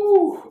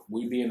 Whew.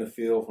 We'd be in the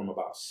field from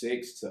about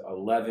 6 to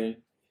 11,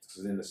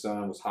 because then the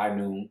sun was high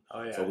noon.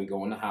 So we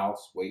go in the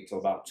house, wait till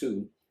about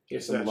 2.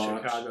 Get some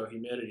lunch. Chicago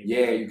humidity.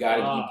 Yeah, you got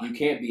it. You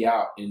can't be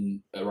out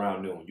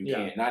around noon. You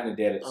can't. Not in the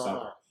dead of the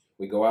summer.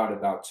 We go out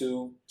about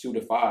 2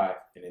 to 5,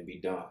 and then be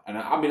done. And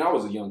I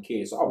was a young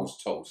kid, so I was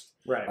toast.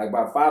 Right.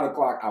 By 5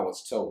 o'clock, I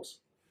was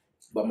toast.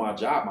 But my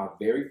job, my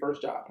very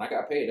first job, and I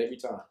got paid every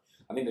time.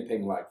 I think they paid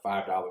me like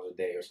 $5 a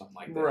day or something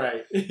like that.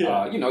 Right.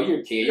 Yeah. You know,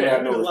 you're a kid. You don't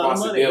have no a lot of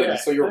money, responsibility,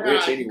 so you're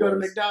rich I anyway. can go to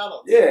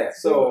McDonald's. Yeah.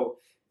 So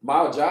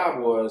my job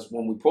was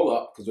when we pull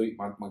up, because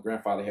my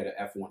grandfather had an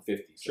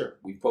F-150. So Sure.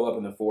 we pull up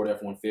in the Ford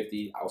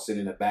F-150. I was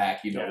sitting in the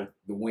back, you know, Yeah.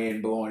 the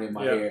wind blowing in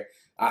my Yeah. hair.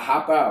 I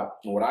hop out,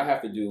 and what I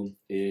have to do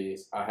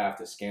is I have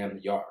to scan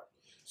the yard.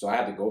 So I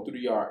had to go through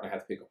the yard and I had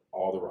to pick up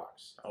all the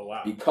rocks. Oh,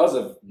 wow. Because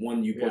of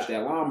when you push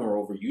that lawnmower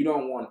over, you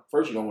don't want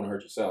to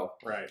hurt yourself.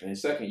 Right. And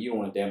second, you don't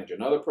want to damage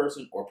another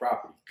person or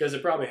property. Because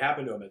it probably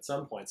happened to them at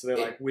some point. So they're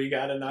like, we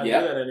got to not do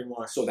that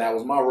anymore. So that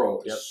was my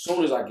role. Yep. As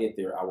soon as I get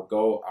there, I would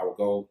go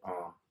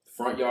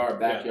front yard,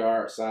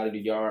 backyard, side of the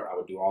yard. I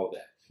would do all of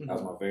that. That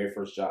was my very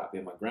first job.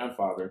 Then my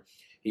grandfather,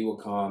 he would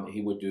come and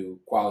he would do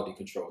quality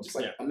control, just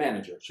like a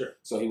manager. Sure.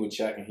 So he would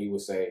check and he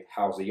would say,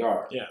 how's the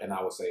yard? Yeah. And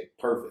I would say,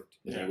 perfect.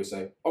 And he would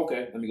say,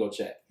 okay, let me go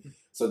check.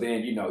 So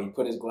then, you know, he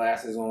put his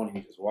glasses on and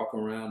he just walk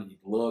around and he'd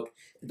look.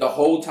 The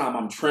whole time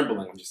I'm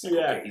trembling. I'm just like,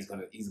 okay, he's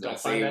gonna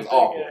say it was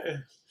awful. Yeah.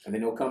 And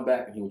then he'll come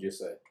back and he would just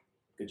say,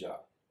 good job.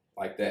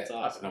 Like that. That's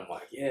awesome. And I'm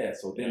like, yeah.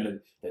 So then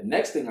the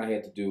next thing I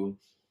had to do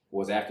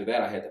was after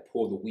that I had to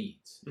pull the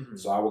weeds.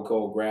 So I would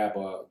go grab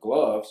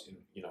gloves and,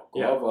 you know,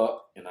 glove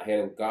up, and I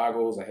had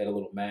goggles, I had a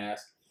little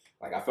mask.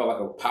 Like I felt like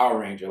a Power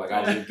Ranger, like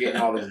I was just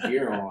getting all this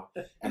gear on,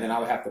 and then I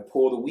would have to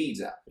pull the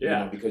weeds out, you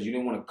know, because you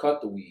didn't want to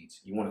cut the weeds,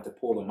 you wanted to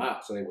pull them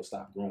out so they would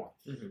stop growing.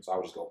 So I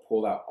would just go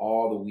pull out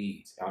all the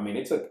weeds. I mean,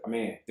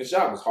 this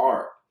job was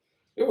hard.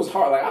 It was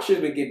hard. Like I should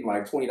have been getting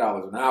like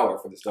 $20 an hour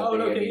for the stuff.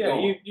 Oh, okay, yeah.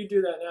 You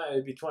do that now,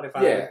 it'd be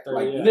 25. Yeah, 30,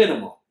 like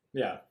minimum.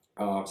 Yeah.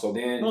 So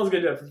then, no one's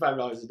gonna do it for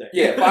 $5 a day.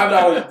 Yeah,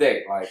 $5 a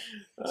day. Like,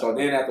 so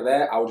then after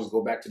that, I would just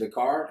go back to the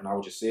car and I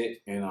would just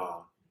sit in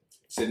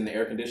the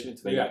air conditioning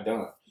until they got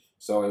done.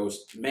 So it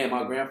was, man,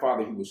 my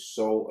grandfather, he was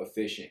so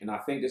efficient, and I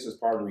think this is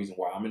part of the reason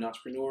why I'm an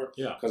entrepreneur.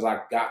 Yeah. Because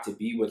I got to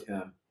be with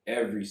him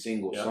every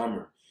single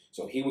summer.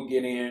 So he would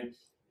get in.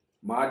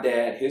 My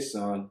dad, his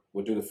son,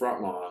 would do the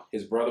front lawn.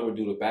 His brother would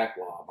do the back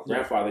lawn. My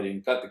grandfather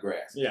didn't cut the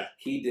grass. Yeah.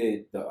 He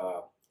did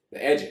the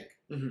edging.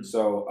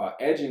 So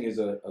edging is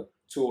a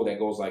tool that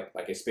goes like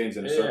it spins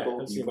in a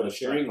circle. You put a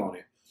string on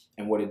it.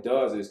 And what it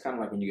does is kind of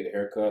like when you get a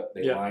haircut,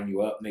 they line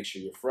you up, make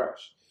sure you're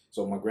fresh.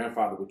 So my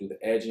grandfather would do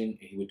the edging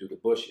and he would do the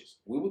bushes.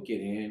 We would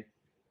get in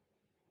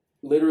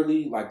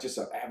literally like just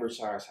an average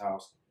size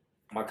house.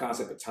 My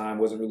concept of time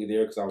wasn't really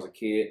there because I was a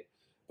kid.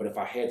 But if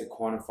I had to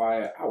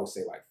quantify it, I would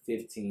say like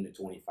 15 to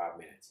 25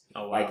 minutes.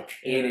 Oh, wow. Like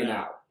in and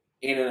out.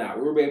 In and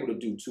out. We were able to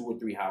do 2 or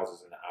 3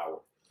 houses in an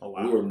hour. Oh,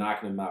 wow. We were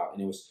knocking them out.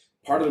 And it was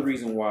part of the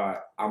reason why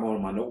I'm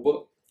on my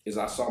notebook is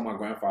I saw my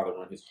grandfather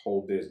run his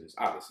whole business.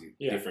 Obviously,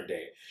 different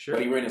day. Sure.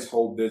 But he ran his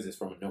whole business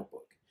from a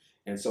notebook.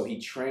 And so he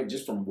trained,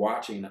 just from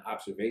watching the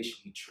observation,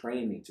 he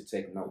trained me to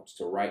take notes,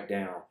 to write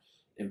down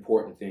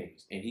important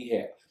things. And he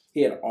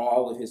had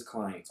all of his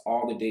clients,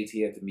 all the dates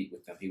he had to meet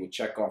with them. He would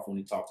check off when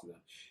he talked to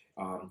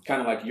them.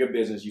 Kind of like your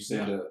business, you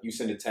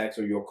send a text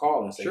or you'll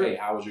call and say, hey,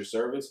 how was your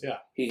service? Yeah.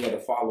 He had a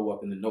follow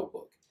up in the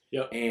notebook.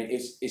 Yep. And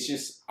it's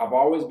just, I've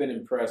always been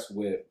impressed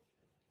with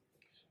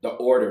the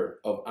order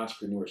of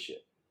entrepreneurship.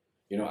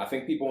 You know, I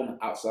think people on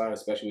the outside,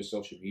 especially with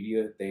social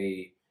media,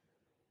 they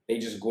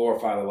just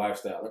glorify the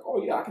lifestyle. Like,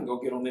 oh yeah, I can go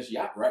get on this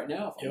yacht right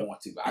now if I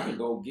want to. I can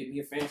go get me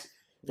a fancy.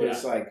 But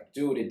it's like,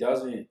 dude, it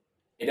doesn't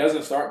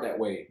start that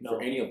way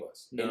for any of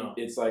us. No. And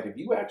it's like if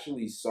you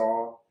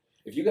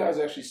guys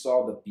actually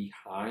saw the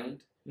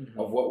behind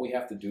of what we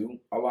have to do,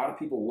 a lot of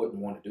people wouldn't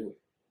want to do it.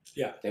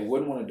 Yeah. They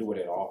wouldn't want to do it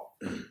at all.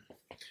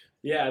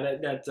 Yeah,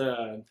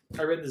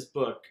 I read this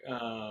book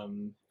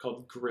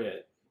called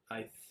Grit.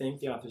 I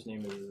think the author's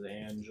name is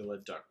Angela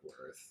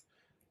Duckworth.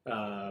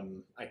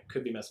 I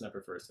could be messing up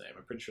her first name.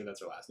 I'm pretty sure that's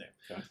her last name.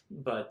 Okay.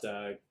 But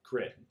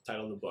Grit,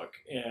 title of the book.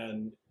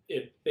 And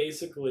it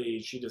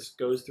basically, she just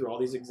goes through all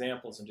these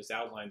examples and just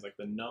outlines like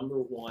the number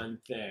one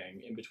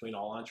thing in between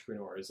all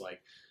entrepreneurs.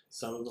 Like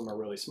some of them are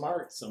really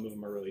smart, some of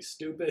them are really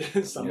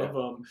stupid, some of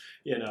them,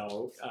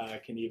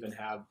 can even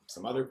have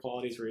some other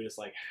qualities where you're just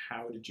like,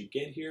 how did you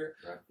get here?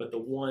 Right. But the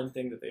one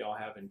thing that they all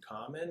have in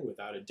common,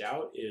 without a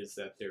doubt, is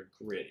that they're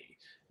gritty.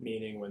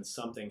 Meaning when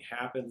something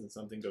happens and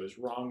something goes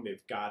wrong,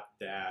 they've got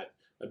that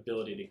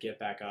ability to get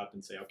back up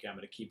and say, okay, I'm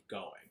going to keep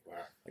going. Wow.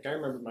 Like I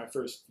remember my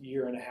first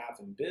year and a half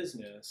in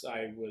business,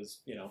 I was,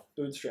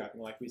 bootstrapping,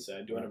 like we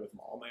said, doing it with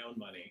all my own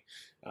money.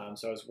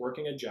 So I was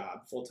working a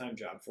job, full-time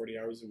job, 40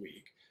 hours a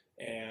week,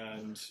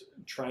 and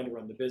trying to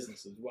run the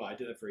business as well. I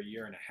did it for a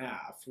year and a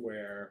half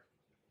where,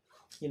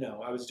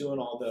 I was doing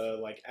all the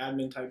like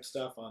admin type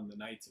stuff on the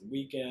nights and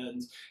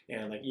weekends,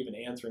 and like even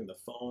answering the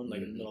phone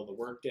like in the middle of the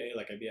workday.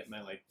 Like I'd be at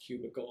my like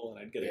cubicle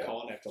and I'd get a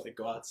call and I have to like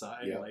go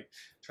outside and like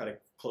try to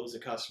close a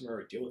customer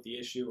or deal with the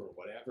issue or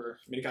whatever.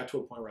 I mean, it got to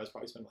a point where I was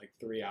probably spending like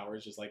 3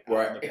 hours just like out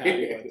on the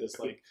patio at this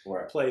like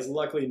place.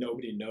 Luckily,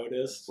 nobody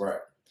noticed. Right.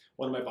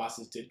 One of my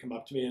bosses did come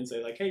up to me and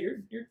say like, "Hey,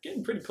 you're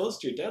getting pretty close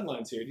to your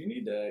deadlines here. Do you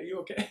need to? You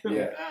okay?" I'm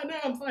like, no,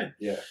 I'm fine.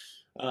 Yeah.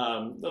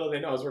 Little they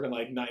know I was working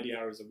like 90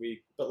 hours a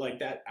week, but like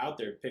that out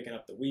there picking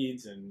up the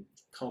weeds and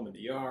combing the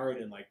yard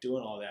and like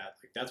doing all that,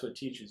 like that's what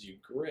teaches you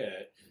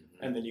grit.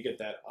 And then you get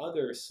that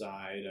other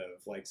side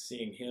of like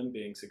seeing him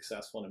being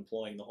successful and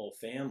employing the whole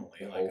family.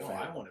 The like, whole oh,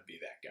 family. I want to be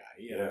that guy.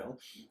 You know,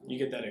 you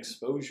get that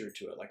exposure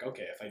to it. Like,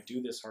 okay, if I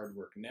do this hard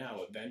work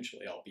now,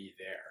 eventually I'll be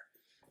there.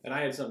 And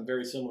I had something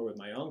very similar with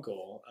my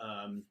uncle.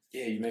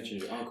 Yeah, you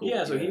mentioned your uncle.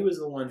 Yeah, so he was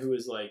the one who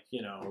was like,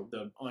 you know,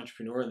 the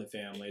entrepreneur in the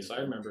family. So I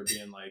remember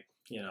being like,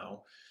 you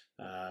know,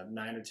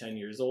 9 or 10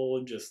 years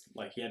old, just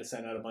like he had to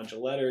send out a bunch of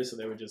letters, so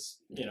they would just,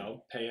 you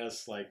know, pay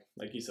us like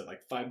you said, like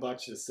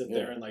 $5 to sit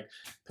there and like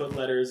put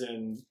letters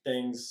in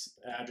things,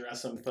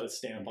 address them, put a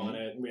stamp on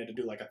it, and we had to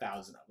do like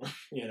 1,000 of them,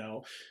 you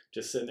know,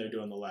 just sitting there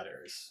doing the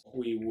letters.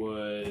 We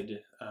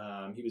would,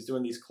 he was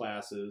doing these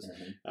classes.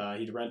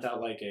 He'd rent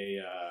out like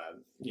a,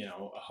 you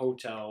know, a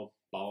hotel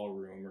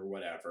ballroom or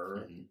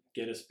whatever,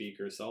 get a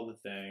speaker, sell the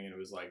thing, and it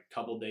was like a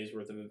couple days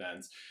worth of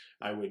events.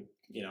 I would,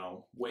 you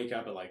know, wake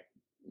up at like,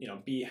 you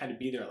know, had to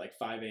be there at like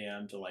 5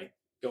 a.m. to like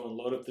go and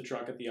load up the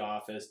truck at the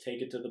office,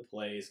 take it to the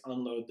place,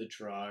 unload the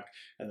truck,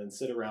 and then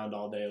sit around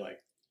all day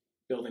like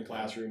building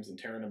classrooms and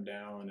tearing them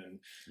down.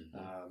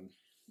 And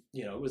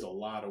you know, it was a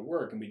lot of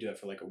work, and we did it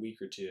for like a week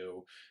or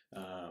two.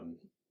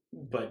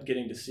 But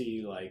getting to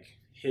see like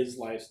his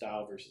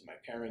lifestyle versus my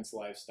parents'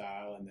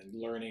 lifestyle, and then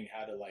learning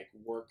how to like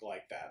work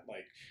like that,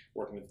 like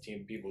working with a team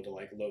of people to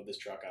like load this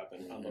truck up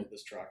and unload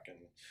this truck, and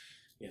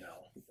you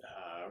know,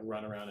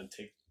 run around and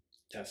take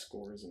test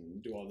scores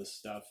and do all this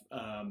stuff.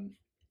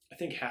 I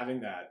think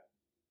having that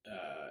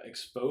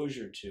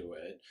exposure to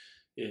it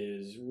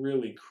is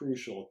really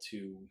crucial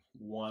to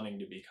wanting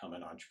to become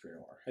an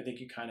entrepreneur. I think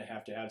you kind of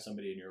have to have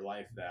somebody in your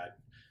life that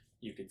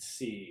you could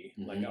see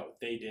like, oh,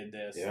 they did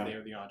this,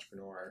 they're the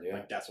entrepreneur,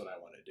 like that's what I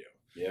want to do.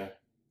 Yeah,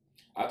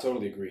 I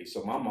totally agree.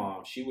 So my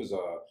mom, she was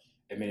a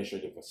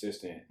administrative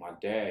assistant. My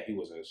dad, he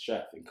was a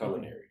chef in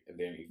culinary, and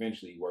then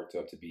eventually worked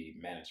up to be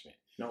management.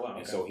 Oh, wow,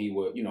 and so he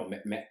would, you know,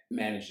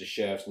 manage the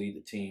chefs, lead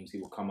the teams. He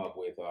would come up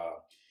with,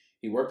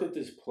 he worked at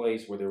this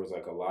place where there was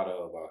like a lot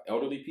of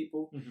elderly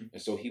people.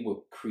 And so he would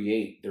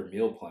create their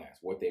meal plans,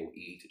 what they would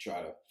eat to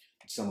try to,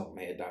 some of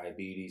them had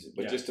diabetes,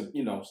 but just to,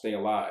 you know, stay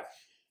alive.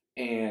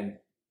 And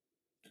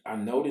I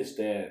noticed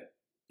that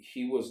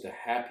he was the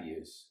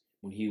happiest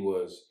when he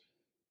was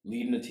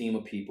leading a team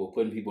of people,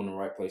 putting people in the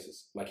right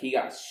places. Like he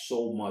got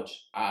so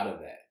much out of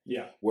that.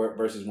 Yeah. Where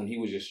versus when he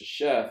was just a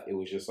chef, it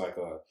was just like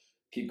a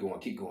keep going,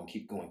 keep going,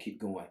 keep going, keep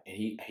going. And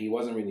he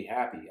wasn't really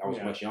happy. I was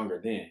much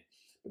younger then.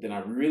 But then I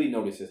really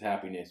noticed his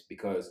happiness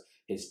because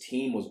his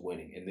team was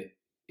winning. And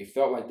it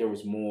felt like there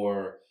was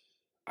more,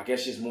 I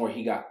guess just more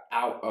he got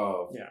out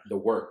of the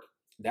work.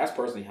 That's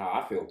personally how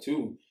I feel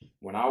too.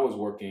 When I was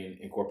working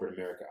in corporate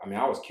America, I mean,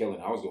 I was killing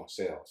it. I was doing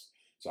sales.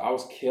 So I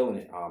was killing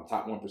it.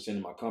 Top 1%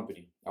 of my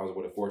company. I was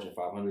with a Fortune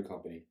 500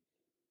 company.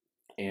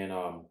 And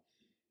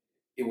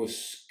it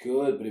was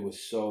good, but it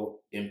was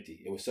so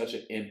empty. It was such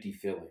an empty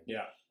feeling.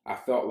 Yeah. I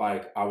felt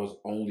like I was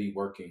only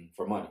working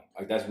for money.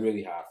 Like that's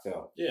really how I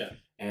felt. Yeah.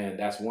 And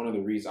that's one of the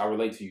reasons I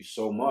relate to you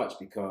so much,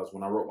 because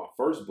when I wrote my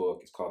first book,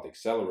 it's called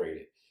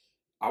Accelerated,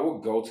 I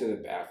would go to the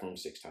bathroom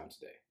 6 times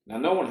a day. Now,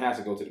 no one has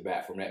to go to the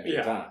bathroom that many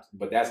times,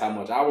 but that's how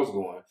much I was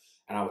going.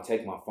 And I would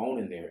take my phone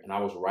in there and I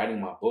was writing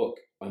my book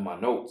and my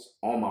notes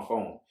on my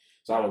phone.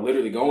 So I would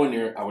literally go in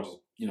there. I would just,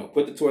 you know,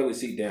 put the toilet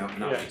seat down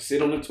and I would just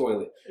sit on the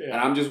toilet and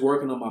I'm just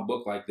working on my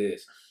book like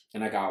this.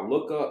 And like I'll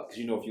look up, because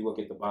you know, if you look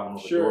at the bottom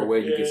of the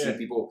doorway, you can see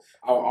people.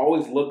 I'll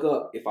always look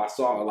up if I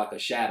saw like a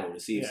shadow to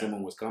see if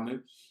someone was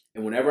coming.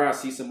 And whenever I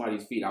see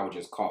somebody's feet, I would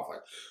just cough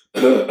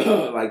like,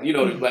 like, you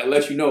know, like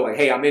let you know, like,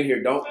 hey, I'm in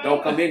here.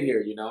 Don't come in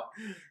here, you know.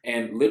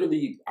 And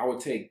literally, I would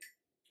take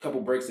a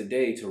couple breaks a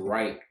day to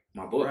write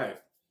my book. Right.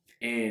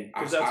 And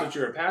because that's what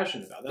you're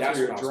passionate about. That's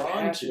what you're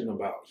drawn to.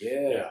 About.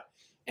 Yeah.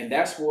 And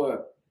that's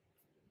what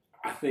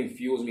I think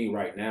fuels me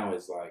right now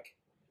is like,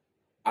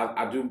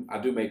 I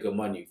do make good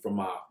money from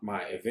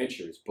my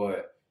adventures,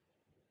 but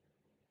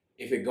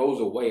if it goes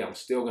away, I'm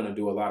still gonna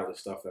do a lot of the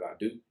stuff that I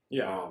do.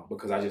 Yeah.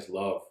 Because I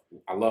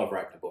love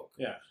writing a book.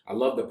 Yeah. I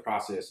love the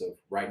process of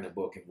writing a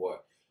book and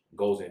what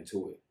goes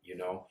into it. You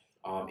know,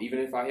 even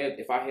if I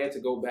had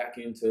to go back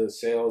into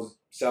sales,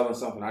 selling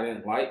something I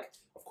didn't like,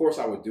 of course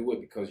I would do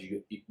it because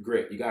you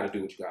got to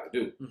do what you got to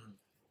do. Mm-hmm.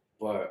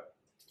 But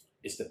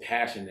it's the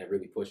passion that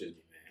really pushes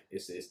me.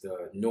 It's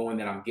the knowing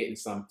that I'm getting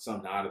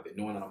something out of it,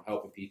 knowing that I'm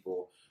helping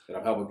people, that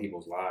I'm helping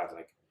people's lives.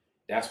 Like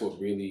that's what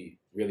really,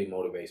 really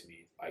motivates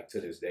me, like to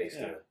this day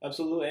still. Yeah,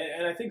 absolutely.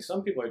 And I think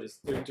some people are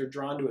just, they're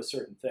drawn to a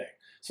certain thing.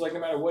 So like no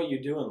matter what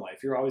you do in life,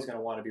 you're always going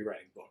to want to be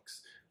writing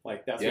books.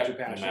 Like that's what you're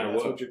passionate about.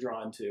 That's what you're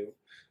drawn to.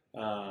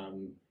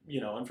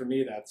 You know, and for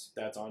me,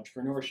 that's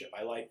entrepreneurship.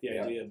 I like the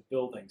idea of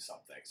building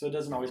something. So it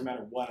doesn't always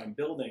matter what I'm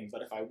building,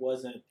 but if I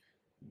wasn't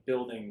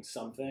building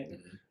something,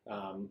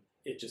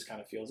 it just kind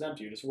of feels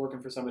empty. You're just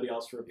working for somebody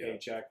else for a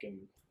paycheck and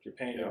you're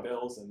paying your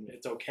bills and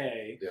it's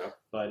okay. Yeah.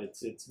 But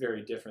it's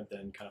very different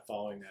than kind of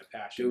following that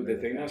passion. Dude,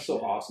 the thing that's so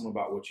awesome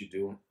about what you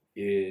do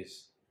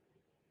is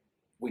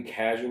we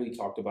casually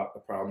talked about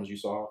the problems you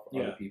solve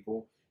for other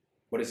people,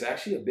 but it's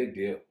actually a big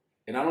deal.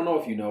 And I don't know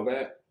if you know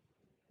that,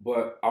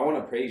 but I want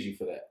to praise you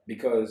for that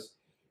because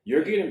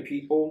you're getting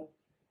people.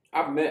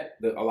 I've met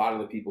a lot of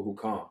the people who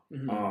come.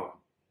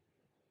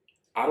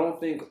 I don't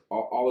think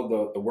all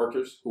of the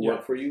workers who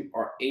work for you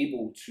are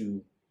able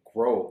to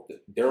grow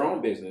their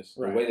own business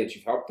the way that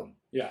you've helped them.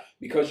 Yeah.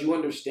 Because you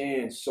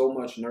understand so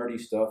much nerdy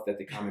stuff that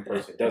the common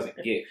person doesn't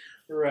get.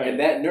 Right. And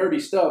that nerdy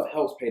stuff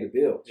helps pay the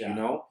bills, you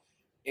know?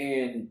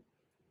 And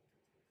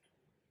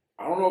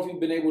I don't know if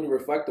you've been able to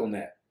reflect on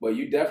that, but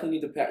you definitely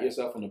need to pat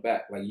yourself on the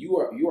back. Like you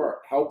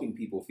are helping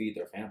people feed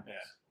their families.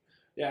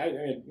 Yeah. I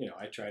mean,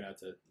 I try not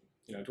to,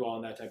 dwell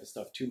on that type of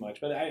stuff too much,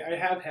 but I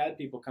have had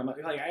people come up,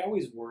 like I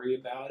always worry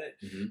about it.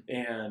 Mm-hmm.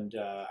 And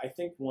I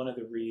think one of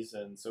the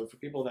reasons, so for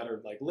people that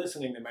are like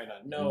listening, they might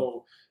not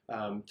know,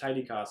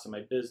 Tidy Casa,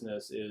 my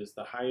business, is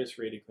the highest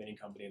rated cleaning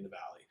company in the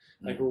Valley.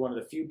 Like we're one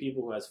of the few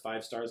people who has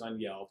 5 stars on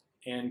Yelp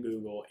and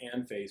Google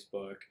and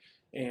Facebook.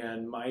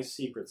 And my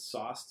secret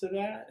sauce to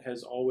that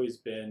has always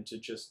been to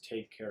just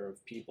take care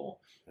of people.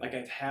 Like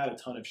I've had a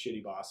ton of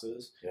shitty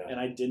bosses and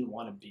I didn't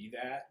want to be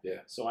that.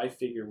 So I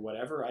figure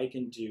whatever I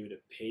can do to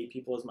pay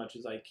people as much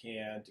as I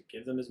can, to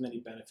give them as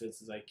many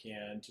benefits as I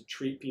can, to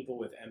treat people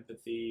with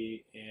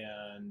empathy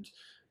and,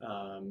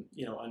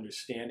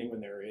 understanding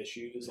when there are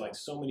issues. Like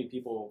so many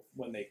people,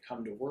 when they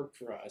come to work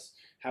for us,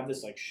 have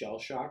this like shell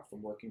shock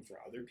from working for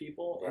other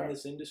people in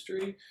this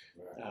industry.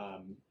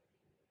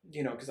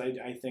 Because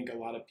I think a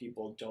lot of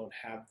people don't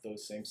have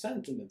those same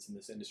sentiments in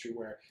this industry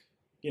where,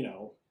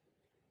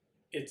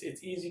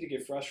 it's easy to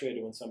get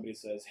frustrated when somebody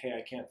says, hey,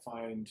 I can't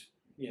find,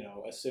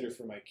 a sitter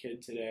for my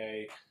kid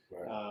today.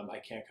 I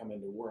can't come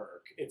into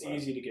work. It's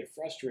easy to get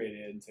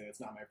frustrated and say, it's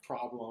not my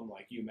problem.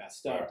 Like you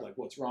messed up, like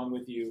what's wrong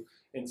with you?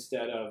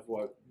 Instead of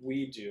what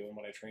we do and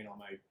what I train all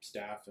my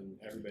staff and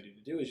everybody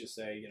to do is just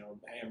say,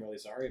 hey, I'm really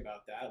sorry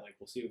about that. Like,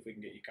 we'll see if we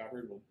can get you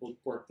covered. We'll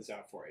work this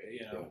out for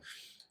you,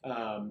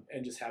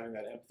 and just having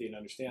that empathy and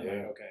understand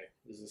like, okay,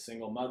 this is a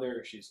single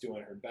mother. She's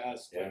doing her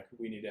best. Like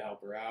we need to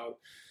help her out.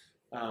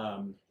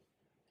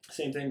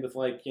 Same thing with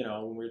like,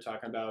 when we were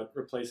talking about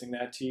replacing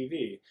that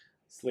TV.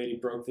 This lady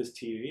broke this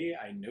TV.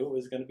 I knew it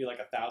was going to be like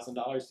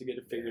 $1,000 to get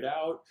it figured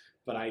out,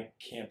 but I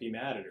can't be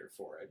mad at her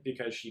for it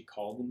because she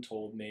called and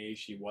told me.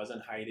 She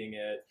wasn't hiding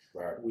it.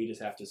 We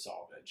just have to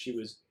solve it. She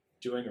was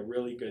doing a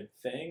really good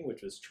thing,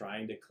 which was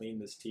trying to clean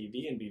this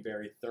TV and be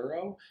very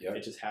thorough.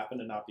 It just happened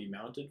to not be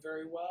mounted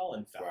very well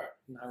and felt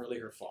not really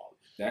her fault.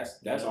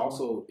 That's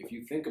also, if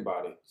you think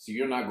about it, so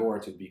you're not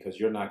going to, because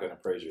you're not going to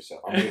praise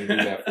yourself. I'm going to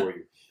do that for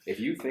you. If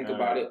you think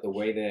about it, the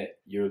way that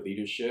your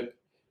leadership,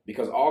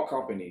 because all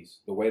companies,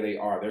 the way they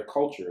are, their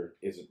culture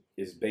is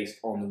based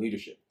on the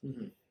leadership.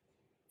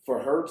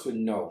 For her to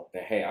know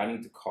that, hey, I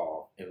need to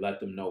call and let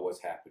them know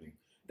what's happening,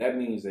 that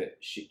means that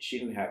she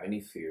didn't have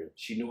any fear.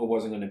 She knew it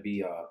wasn't going to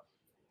be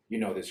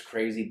this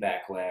crazy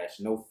backlash,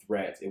 no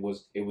threats. It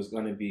was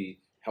going to be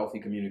healthy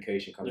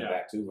communication coming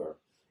back to her.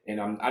 And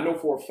I know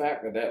for a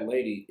fact that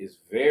lady is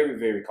very,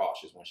 very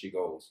cautious when she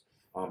goes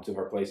to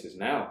her places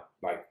now,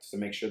 like to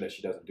make sure that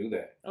she doesn't do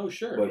that. Oh,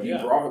 sure. But you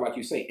brought her, like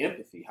you say,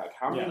 empathy. Like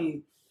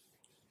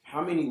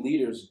how many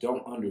leaders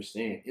don't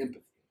understand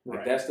empathy?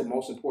 Like that's the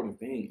most important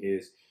thing,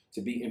 is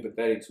to be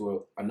empathetic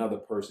to another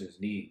person's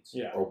needs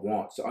or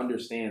wants. To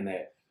understand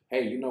that,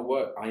 hey, you know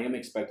what? I am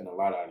expecting a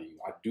lot out of you.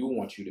 I do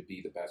want you to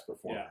be the best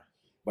performer.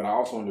 But I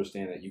also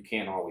understand that you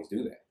can't always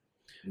do that.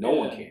 No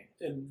one can.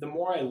 And the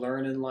more I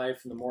learn in life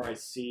and the more I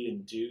see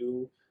and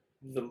do,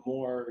 the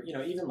more,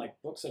 even like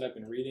books that I've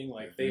been reading,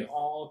 like they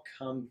all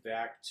come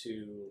back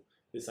to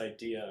this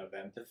idea of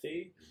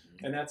empathy.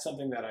 And that's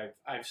something that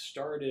I've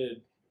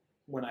started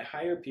when I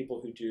hire people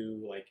who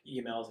do like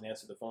emails and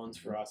answer the phones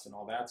for us and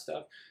all that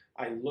stuff.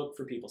 I look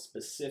for people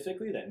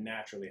specifically that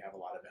naturally have a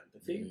lot of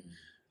empathy.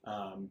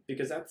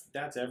 Because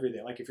that's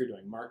everything. Like if you're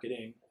doing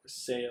marketing or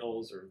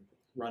sales or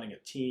running a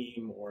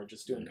team or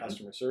just doing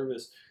customer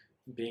service,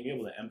 being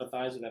able to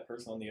empathize with that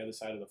person on the other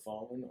side of the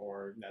phone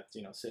or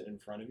that's sitting in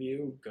front of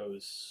you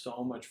goes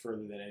so much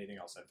further than anything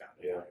else I've found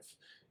in life.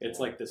 It's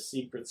like the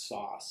secret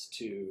sauce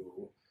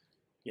to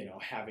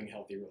having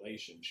healthy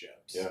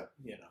relationships.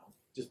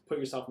 Just put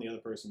yourself in the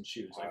other person's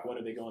shoes. Like, what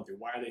are they going through?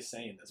 Why are they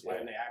saying this? Why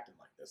are they acting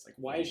like this? Like,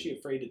 why is she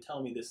afraid to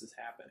tell me this is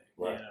happening?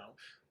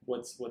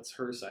 What's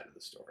her side of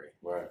the story?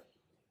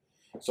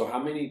 So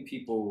how many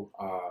people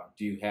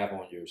do you have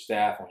on your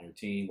staff, on your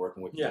team,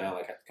 working with you now?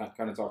 Like,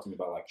 kind of talk to me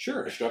about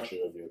the structure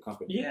of your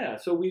company. Yeah,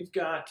 so we've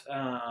got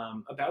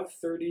about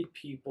 30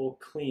 people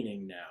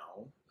cleaning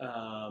now,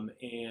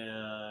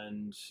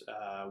 and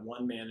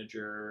one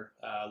manager,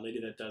 a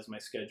lady that does my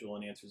schedule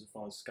and answers the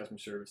phones, customer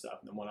service stuff,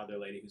 and then one other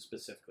lady who's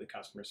specifically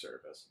customer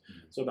service.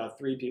 So about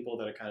 3 people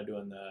that are kind of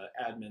doing the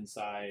admin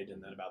side,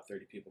 and then about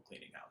 30 people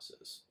cleaning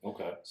houses.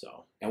 Okay.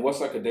 So. And what's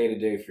like a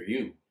day-to-day for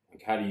you?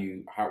 Like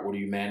what do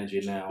you manage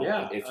it now?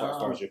 As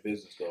far as your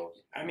business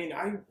goes. I mean,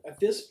 at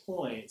this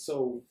point,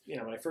 so,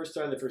 when I first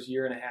started the first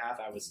year and a half,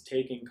 I was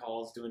taking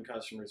calls, doing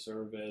customer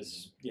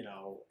service,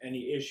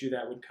 any issue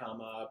that would come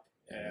up,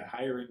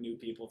 hiring new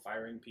people,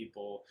 firing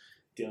people,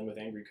 dealing with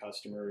angry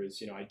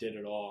customers, I did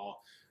it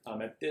all.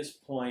 At this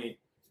point,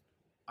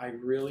 I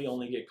really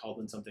only get called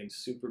when something's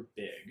super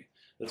big.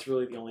 That's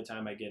really the only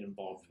time I get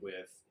involved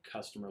with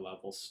customer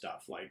level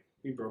stuff. Like,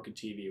 we broke a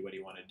TV, what do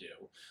you want to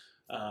do?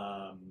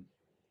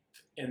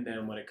 And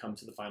then when it comes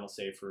to the final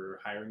say for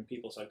hiring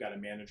people, so I've got a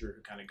manager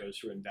who kind of goes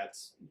through and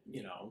vets,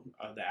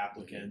 the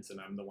applicants,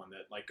 and I'm the one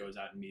that like goes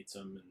out and meets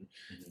them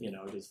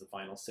and, does the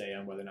final say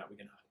on whether or not we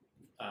can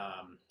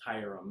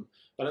hire them.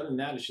 But other than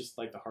that, it's just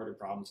like the harder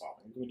problem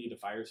solving. We need to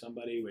fire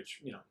somebody,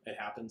 which, it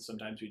happens.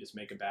 Sometimes we just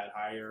make a bad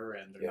hire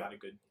and they're not a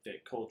good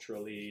fit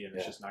culturally and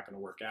it's just not going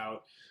to work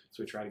out.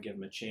 So we try to give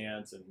them a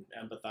chance and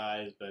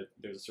empathize, but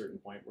there's a certain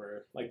point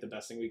where like the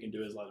best thing we can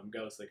do is let them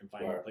go so they can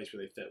find a place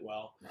where they fit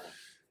well.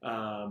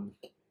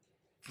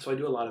 So I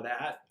do a lot of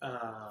that.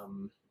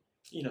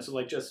 So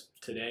like just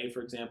today,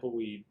 for example,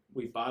 we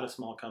bought a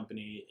small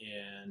company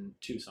in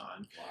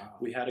Tucson. Wow.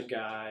 We had a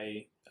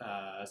guy,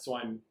 so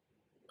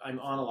I'm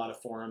on a lot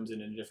of forums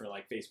and in different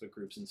like Facebook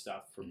groups and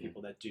stuff for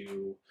people that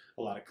do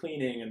a lot of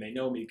cleaning, and they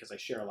know me because I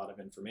share a lot of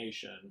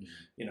information.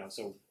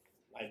 So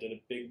I did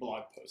a big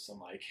blog post on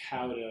like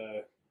how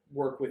to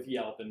work with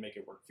Yelp and make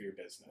it work for your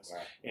business.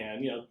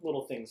 And,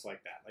 little things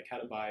like that, like how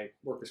to buy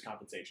workers'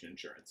 compensation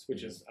insurance,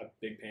 which is a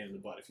big pain in the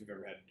butt if you've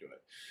ever had to do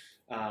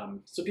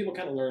it. So people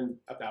kind of learn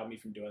about me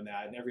from doing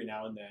that. And every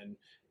now and then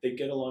they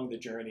get along the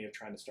journey of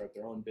trying to start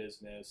their own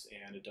business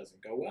and it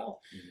doesn't go well.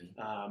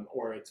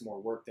 Or it's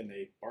more work than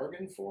they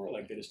bargained for.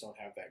 Like they just don't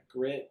have that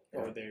grit,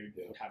 or they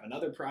have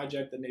another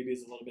project that maybe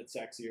is a little bit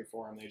sexier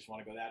for them. They just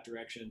want to go that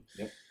direction.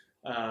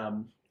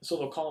 So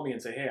they'll call me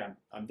and say, hey,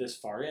 I'm this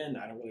far in.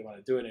 I don't really want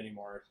to do it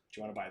anymore. Do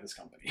you want to buy this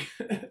company?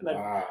 And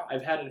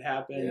I've had it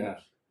happen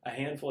a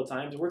handful of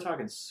times. We're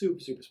talking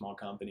super, super small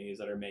companies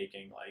that are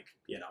making like,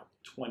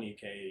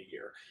 $20K a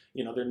year.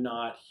 They're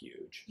not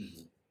huge.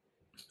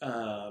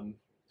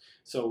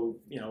 So,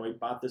 we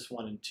bought this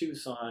one in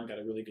Tucson, got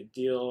a really good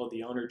deal.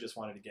 The owner just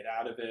wanted to get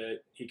out of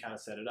it. He kind of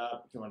set it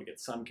up. He wanted to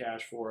get some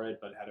cash for it,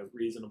 but had a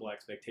reasonable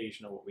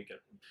expectation of what we could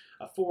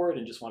afford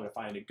and just wanted to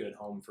find a good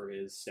home for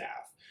his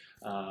staff.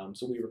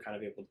 So we were kind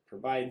of able to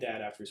provide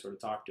that after he sort of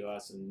talked to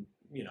us and,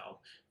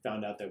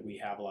 found out that we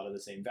have a lot of the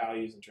same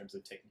values in terms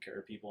of taking care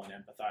of people and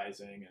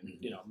empathizing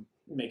and,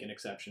 making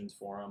exceptions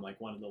for them. Like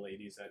one of the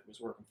ladies that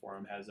was working for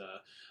him has a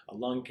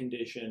lung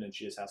condition and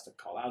she just has to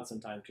call out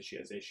sometimes because she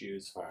has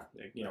issues.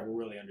 We're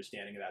really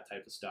understanding of that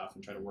type of stuff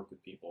and try to work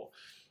with people.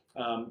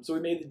 So we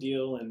made the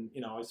deal and,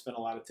 I spent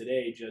a lot of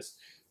today just,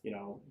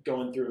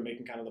 going through and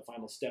making kind of the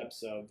final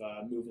steps of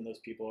moving those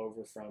people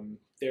over from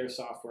their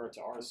software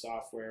to our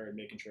software and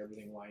making sure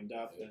everything lined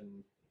up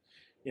and,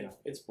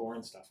 it's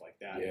boring stuff like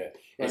that.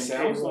 It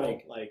sounds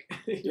like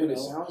dude, it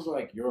sounds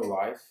like your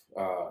life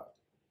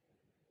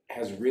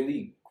has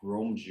really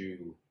groomed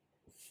you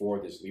for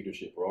this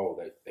leadership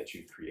role that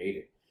you've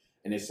created.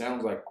 And it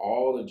sounds like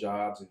all the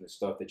jobs and the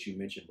stuff that you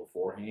mentioned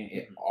beforehand,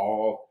 it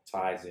all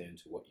ties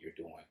into what you're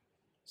doing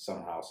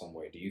somehow, some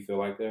way. Do you feel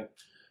like that?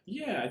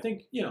 Yeah, I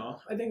think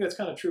that's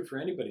kind of true for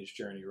anybody's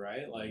journey,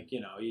 right? Like,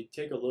 you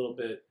take a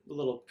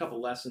couple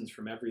lessons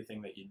from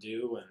everything that you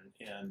do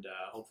and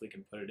hopefully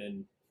can put it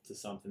into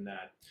something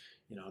that,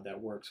 that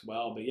works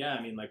well. But yeah,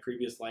 I mean, like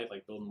previous life,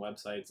 like building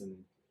websites and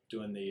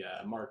doing the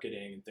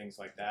marketing and things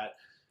like that,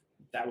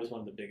 that was one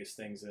of the biggest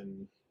things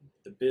in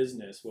the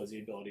business was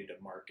the ability to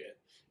market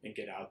and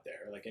get out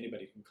there. Like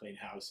anybody can clean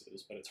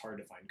houses, but it's hard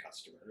to find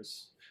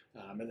customers.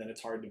 And then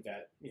it's hard to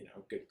vet,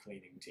 good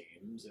cleaning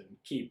teams and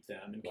keep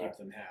them and keep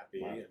them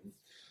happy.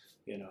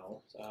 And,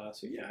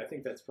 so yeah, I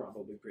think that's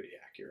probably pretty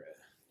accurate.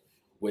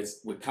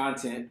 With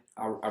content,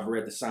 I've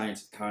read the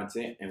science of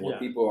content, and what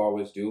people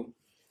always do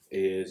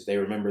is they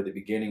remember the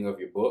beginning of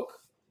your book,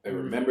 they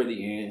remember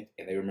the end,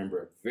 and they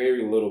remember a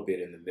very little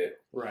bit in the middle.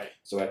 Right.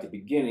 So at the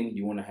beginning,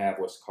 you want to have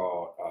what's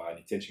called an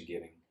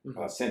attention-getting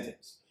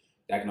sentence.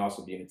 That can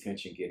also be an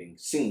attention-getting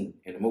scene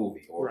in a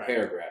movie or a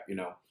paragraph,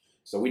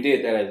 So we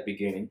did that at the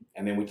beginning,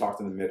 and then we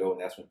talked in the middle,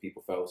 and that's when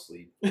people fell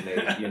asleep. And they,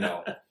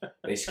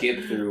 they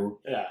skipped through.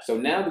 So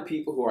now the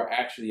people who are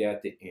actually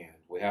at the end,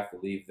 we have to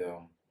leave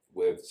them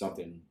with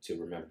something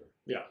to remember.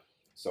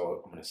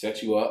 So I'm going to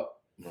set you up.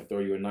 I'm going to throw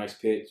you a nice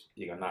pitch.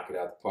 You're going to knock it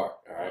out the park.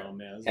 All right. Oh,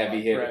 man.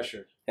 Heavy hitter.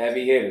 Pressure.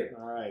 Heavy hitter.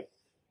 All right.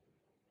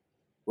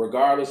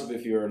 Regardless of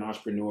if you're an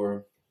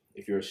entrepreneur,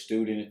 if you're a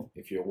student,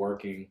 if you're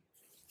working,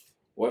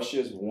 what's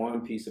just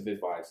one piece of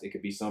advice? It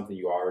could be something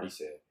you already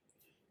said.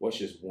 What's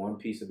just one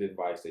piece of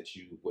advice that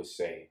you would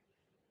say,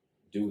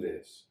 do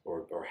this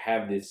or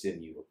have this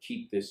in you or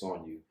keep this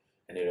on you,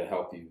 and it'll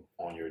help you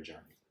on your journey?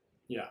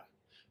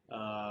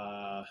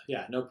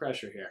 No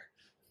pressure here.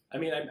 I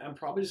mean, I'm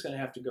probably just going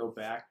to have to go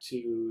back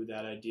to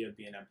that idea of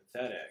being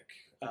empathetic.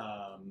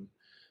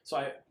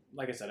 So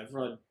like I said, I've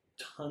read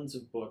tons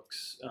of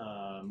books,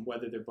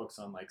 whether they're books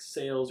on like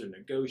sales or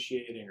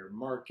negotiating or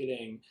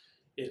marketing.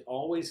 It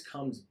always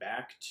comes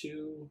back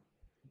to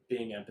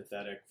being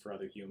empathetic for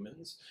other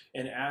humans.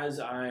 And as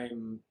I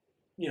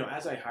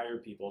hire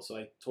people, so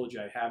I told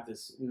you I have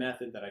this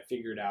method that I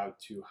figured out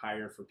to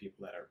hire for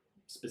people that are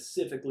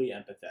specifically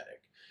empathetic.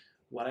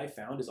 What I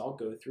found is I'll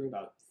go through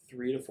about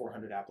 300 to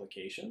 400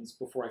 applications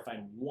before I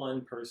find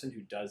one person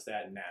who does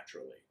that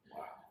naturally.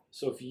 Wow.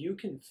 So if you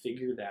can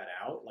figure that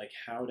out, like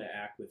how to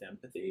act with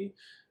empathy,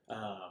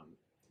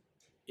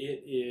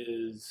 it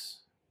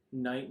is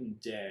night and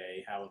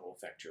day how it will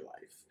affect your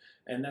life.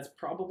 And that's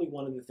probably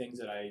one of the things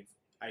that I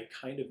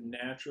kind of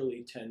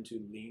naturally tend to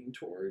lean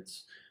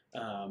towards,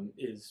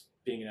 is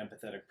being an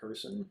empathetic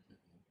person.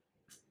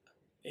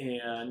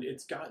 And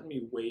it's gotten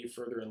me way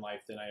further in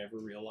life than I ever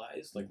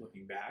realized, like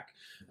looking back.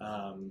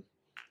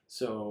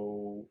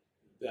 So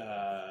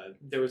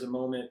there was a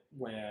moment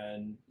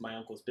when my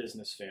uncle's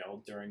business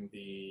failed during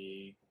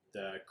the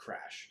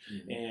crash,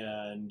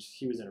 and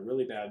he was in a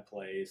really bad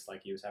place.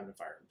 Like, he was having to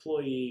fire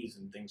employees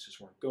and things just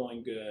weren't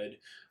going good.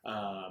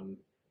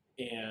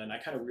 And I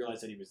kind of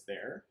realized that he was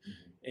there,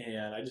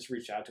 and I just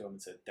reached out to him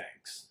and said,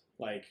 thanks.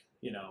 Like,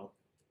 you know,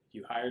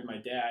 you hired my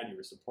dad, you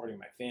were supporting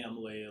my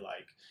family,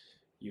 like,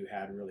 you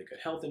had a really good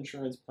health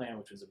insurance plan,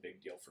 which was a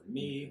big deal for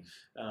me,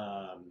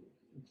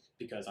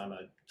 because I'm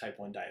a type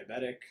 1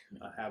 diabetic.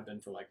 I have been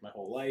for like my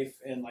whole life.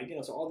 And like, you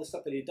know, so all the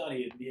stuff that he'd done,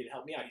 he had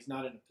helped me out. He's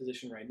not in a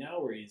position right now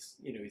where he's,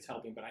 you know, he's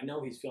helping, but I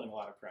know he's feeling a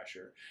lot of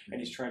pressure, and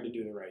he's trying to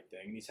do the right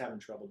thing, and he's having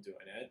trouble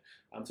doing it.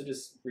 So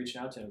just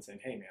reaching out to him and saying,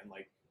 hey man,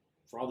 like,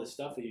 for all this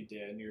stuff that you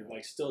did, and you're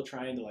like still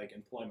trying to like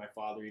employ my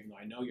father, even though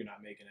I know you're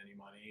not making any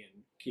money,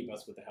 and keep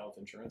us with the health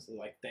insurance. So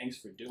like, thanks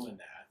for doing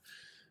that.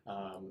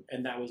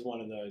 And that was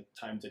one of the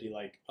times that he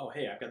like, oh,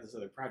 hey, I've got this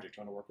other project.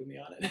 You want to work with me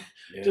on it?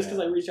 Just because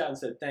I reached out and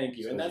said thank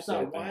you. So, and that's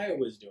not why I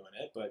was doing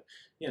it, but,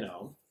 you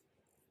know,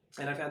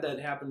 and I've had that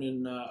happen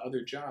in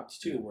other jobs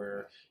too,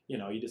 where, you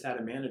know, you just had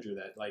a manager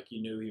that like, you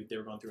knew they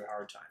were going through a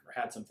hard time or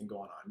had something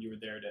going on. You were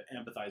there to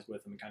empathize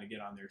with them and kind of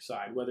get on their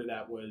side, whether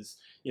that was,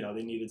 you know,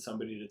 they needed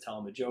somebody to tell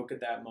them a joke at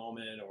that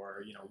moment,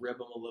 or, you know, rib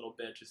them a little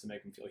bit just to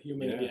make them feel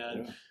human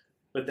again. Yeah.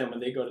 But then when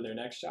they go to their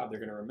next job, they're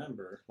going to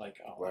remember like,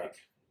 oh, like,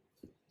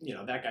 you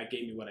know, that guy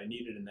gave me what I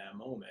needed in that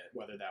moment,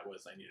 whether that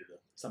was I needed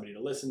somebody to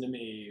listen to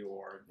me,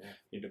 or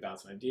needed to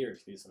bounce an idea, or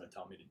needed someone to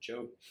tell me to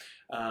joke.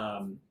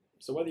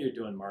 So whether you're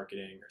doing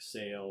marketing or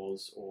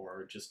sales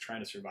or just trying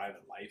to survive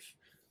in life,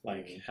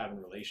 like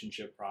having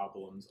relationship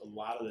problems, a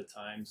lot of the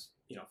times,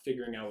 you know,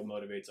 figuring out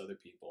what motivates other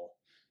people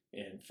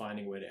and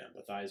finding a way to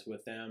empathize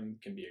with them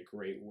can be a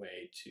great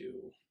way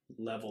to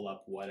level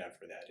up whatever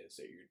that is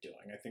that you're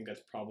doing. I think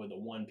that's probably the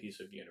one piece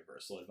of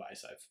universal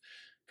advice I've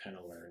kind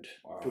of learned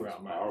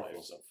throughout my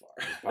life so far.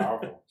 It's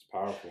powerful. It's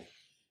powerful.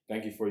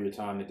 Thank you for your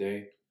time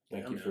today.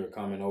 Thank you for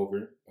coming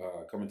over,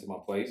 coming to my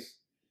place,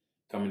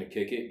 coming to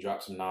kick it,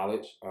 drop some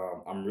knowledge.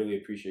 I really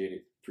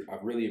appreciate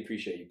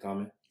you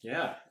coming.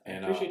 Yeah.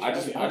 And I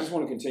just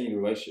want to continue the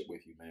relationship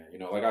with you, man. You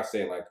know, like I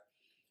said, like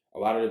a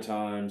lot of the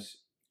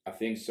times I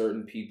think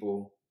certain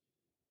people,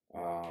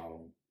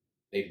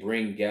 they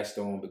bring guests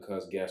on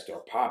because guests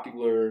are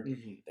popular.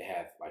 They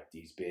have like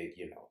these big,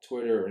 you know,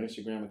 Twitter or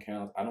Instagram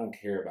accounts. I don't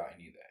care about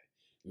any of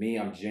that. Me,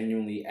 I'm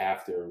genuinely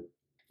after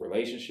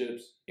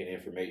relationships and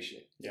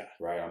information. Yeah.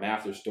 Right. I'm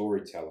after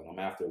storytelling. I'm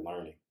after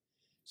learning.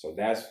 So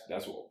that's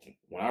what,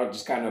 when I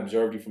just kind of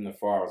observed you from the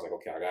far, I was like,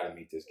 okay, I got to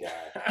meet this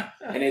guy.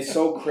 And it's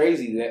so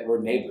crazy that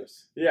we're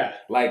neighbors. Yeah.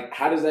 Like,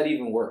 how does that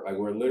even work? Like,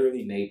 we're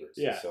literally neighbors.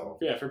 Yeah. So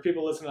yeah, for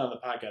people listening on the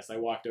podcast, I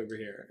walked over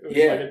here. It was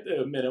like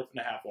a minute and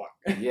a half walk.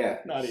 Yeah.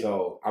 Not even.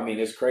 So, I mean,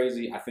 it's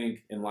crazy. I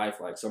think in life,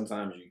 like,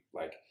 sometimes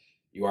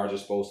you are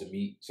just supposed to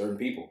meet certain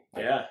people.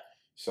 Like, yeah.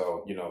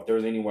 So, you know, if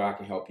there's any way I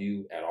can help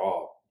you at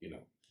all, you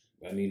know,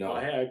 let me know.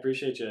 Well, hey, I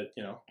appreciate you,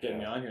 you know, getting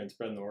me on here and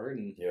spreading the word.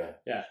 And yeah.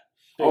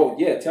 Oh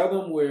yeah, tell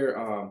them where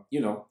you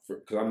know,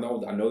 because I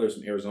know there's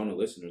some Arizona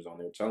listeners on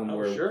there. Tell them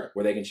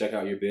where they can check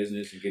out your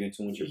business and get in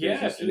tune with your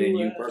business, and then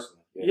you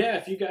personally. Yeah,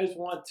 if you guys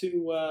want to,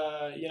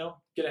 you know,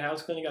 get a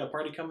house cleaning, got a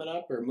party coming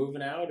up, or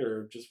moving out,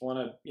 or just want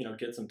to, you know,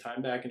 get some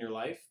time back in your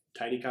life,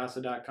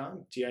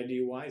 tidycasa.com,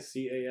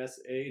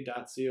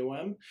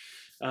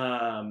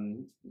 TIDYCASA.com.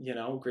 You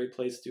know, great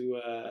place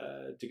to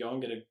go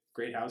and get a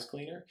great house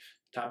cleaner.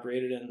 Top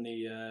rated in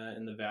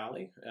the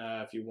Valley.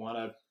 If you want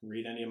to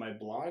read any of my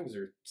blogs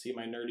or see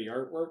my nerdy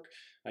artwork,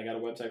 I got a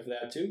website for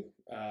that too.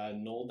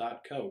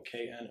 Knoll.co,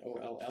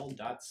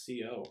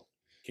 KNOLL.co.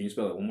 Can you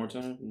spell it one more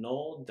time?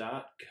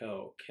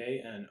 Knoll.co,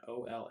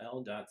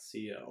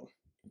 KNOLL.co.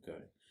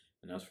 Okay,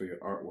 and that's for your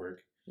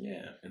artwork.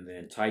 Yeah. And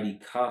then Tidy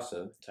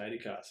Casa. Tidy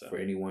Casa. For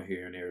anyone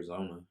here in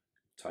Arizona,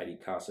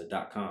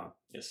 tidycasa.com.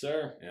 Yes,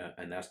 sir. Yeah,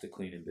 and that's the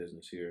cleaning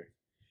business here.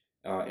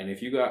 And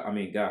if you got, I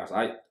mean, guys,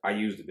 I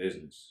use the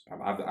business.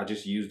 I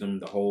just used them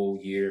the whole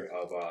year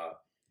of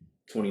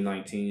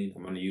 2019.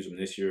 I'm going to use them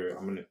this year.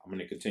 I'm going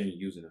to continue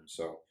using them.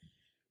 So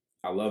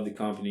I love the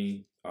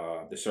company.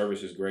 The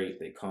service is great.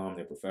 They come.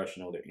 They're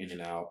professional. They're in and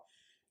out.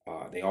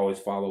 They always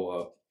follow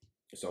up.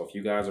 So if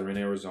you guys are in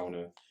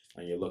Arizona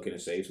and you're looking to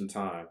save some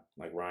time,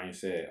 like Ryan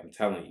said, I'm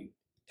telling you,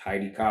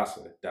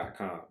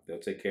 tidycasa.com. They'll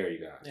take care of you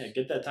guys. Yeah,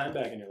 get that time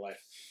back in your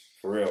life.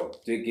 For real.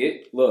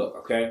 Look,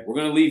 okay, we're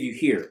going to leave you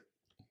here.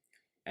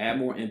 Add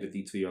more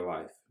empathy to your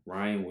life.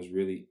 Ryan was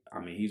really,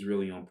 he's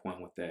really on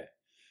point with that.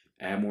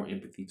 Add more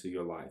empathy to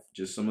your life.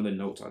 Just some of the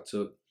notes I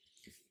took.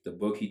 The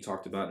book he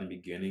talked about in the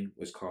beginning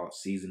was called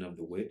Season of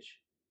the Witch.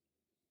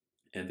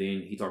 And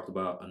then he talked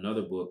about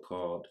another book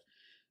called,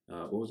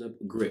 what was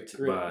that? Grit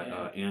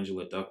by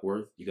Angela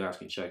Duckworth. You guys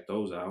can check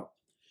those out.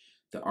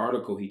 The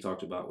article he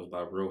talked about was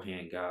by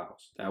Rohan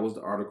Giles. That was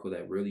the article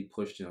that really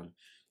pushed him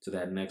to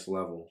that next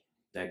level,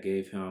 that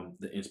gave him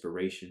the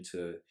inspiration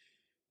to,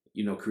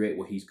 create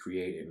what he's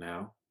created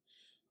now.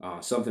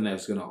 Something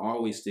that's going to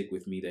always stick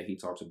with me that he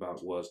talked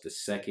about was the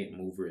second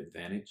mover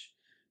advantage.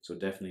 So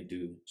definitely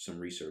do some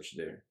research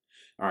there.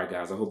 All right,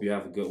 guys, I hope you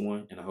have a good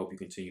one, and I hope you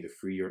continue to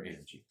free your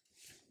energy.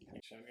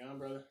 Thanks for having me on,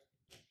 brother.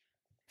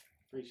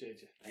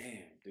 Appreciate you.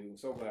 Man, dude,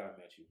 so glad I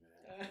met you,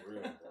 man. For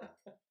real,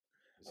 bro.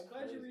 I'm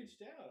glad you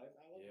reached out. I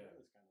love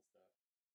this kind of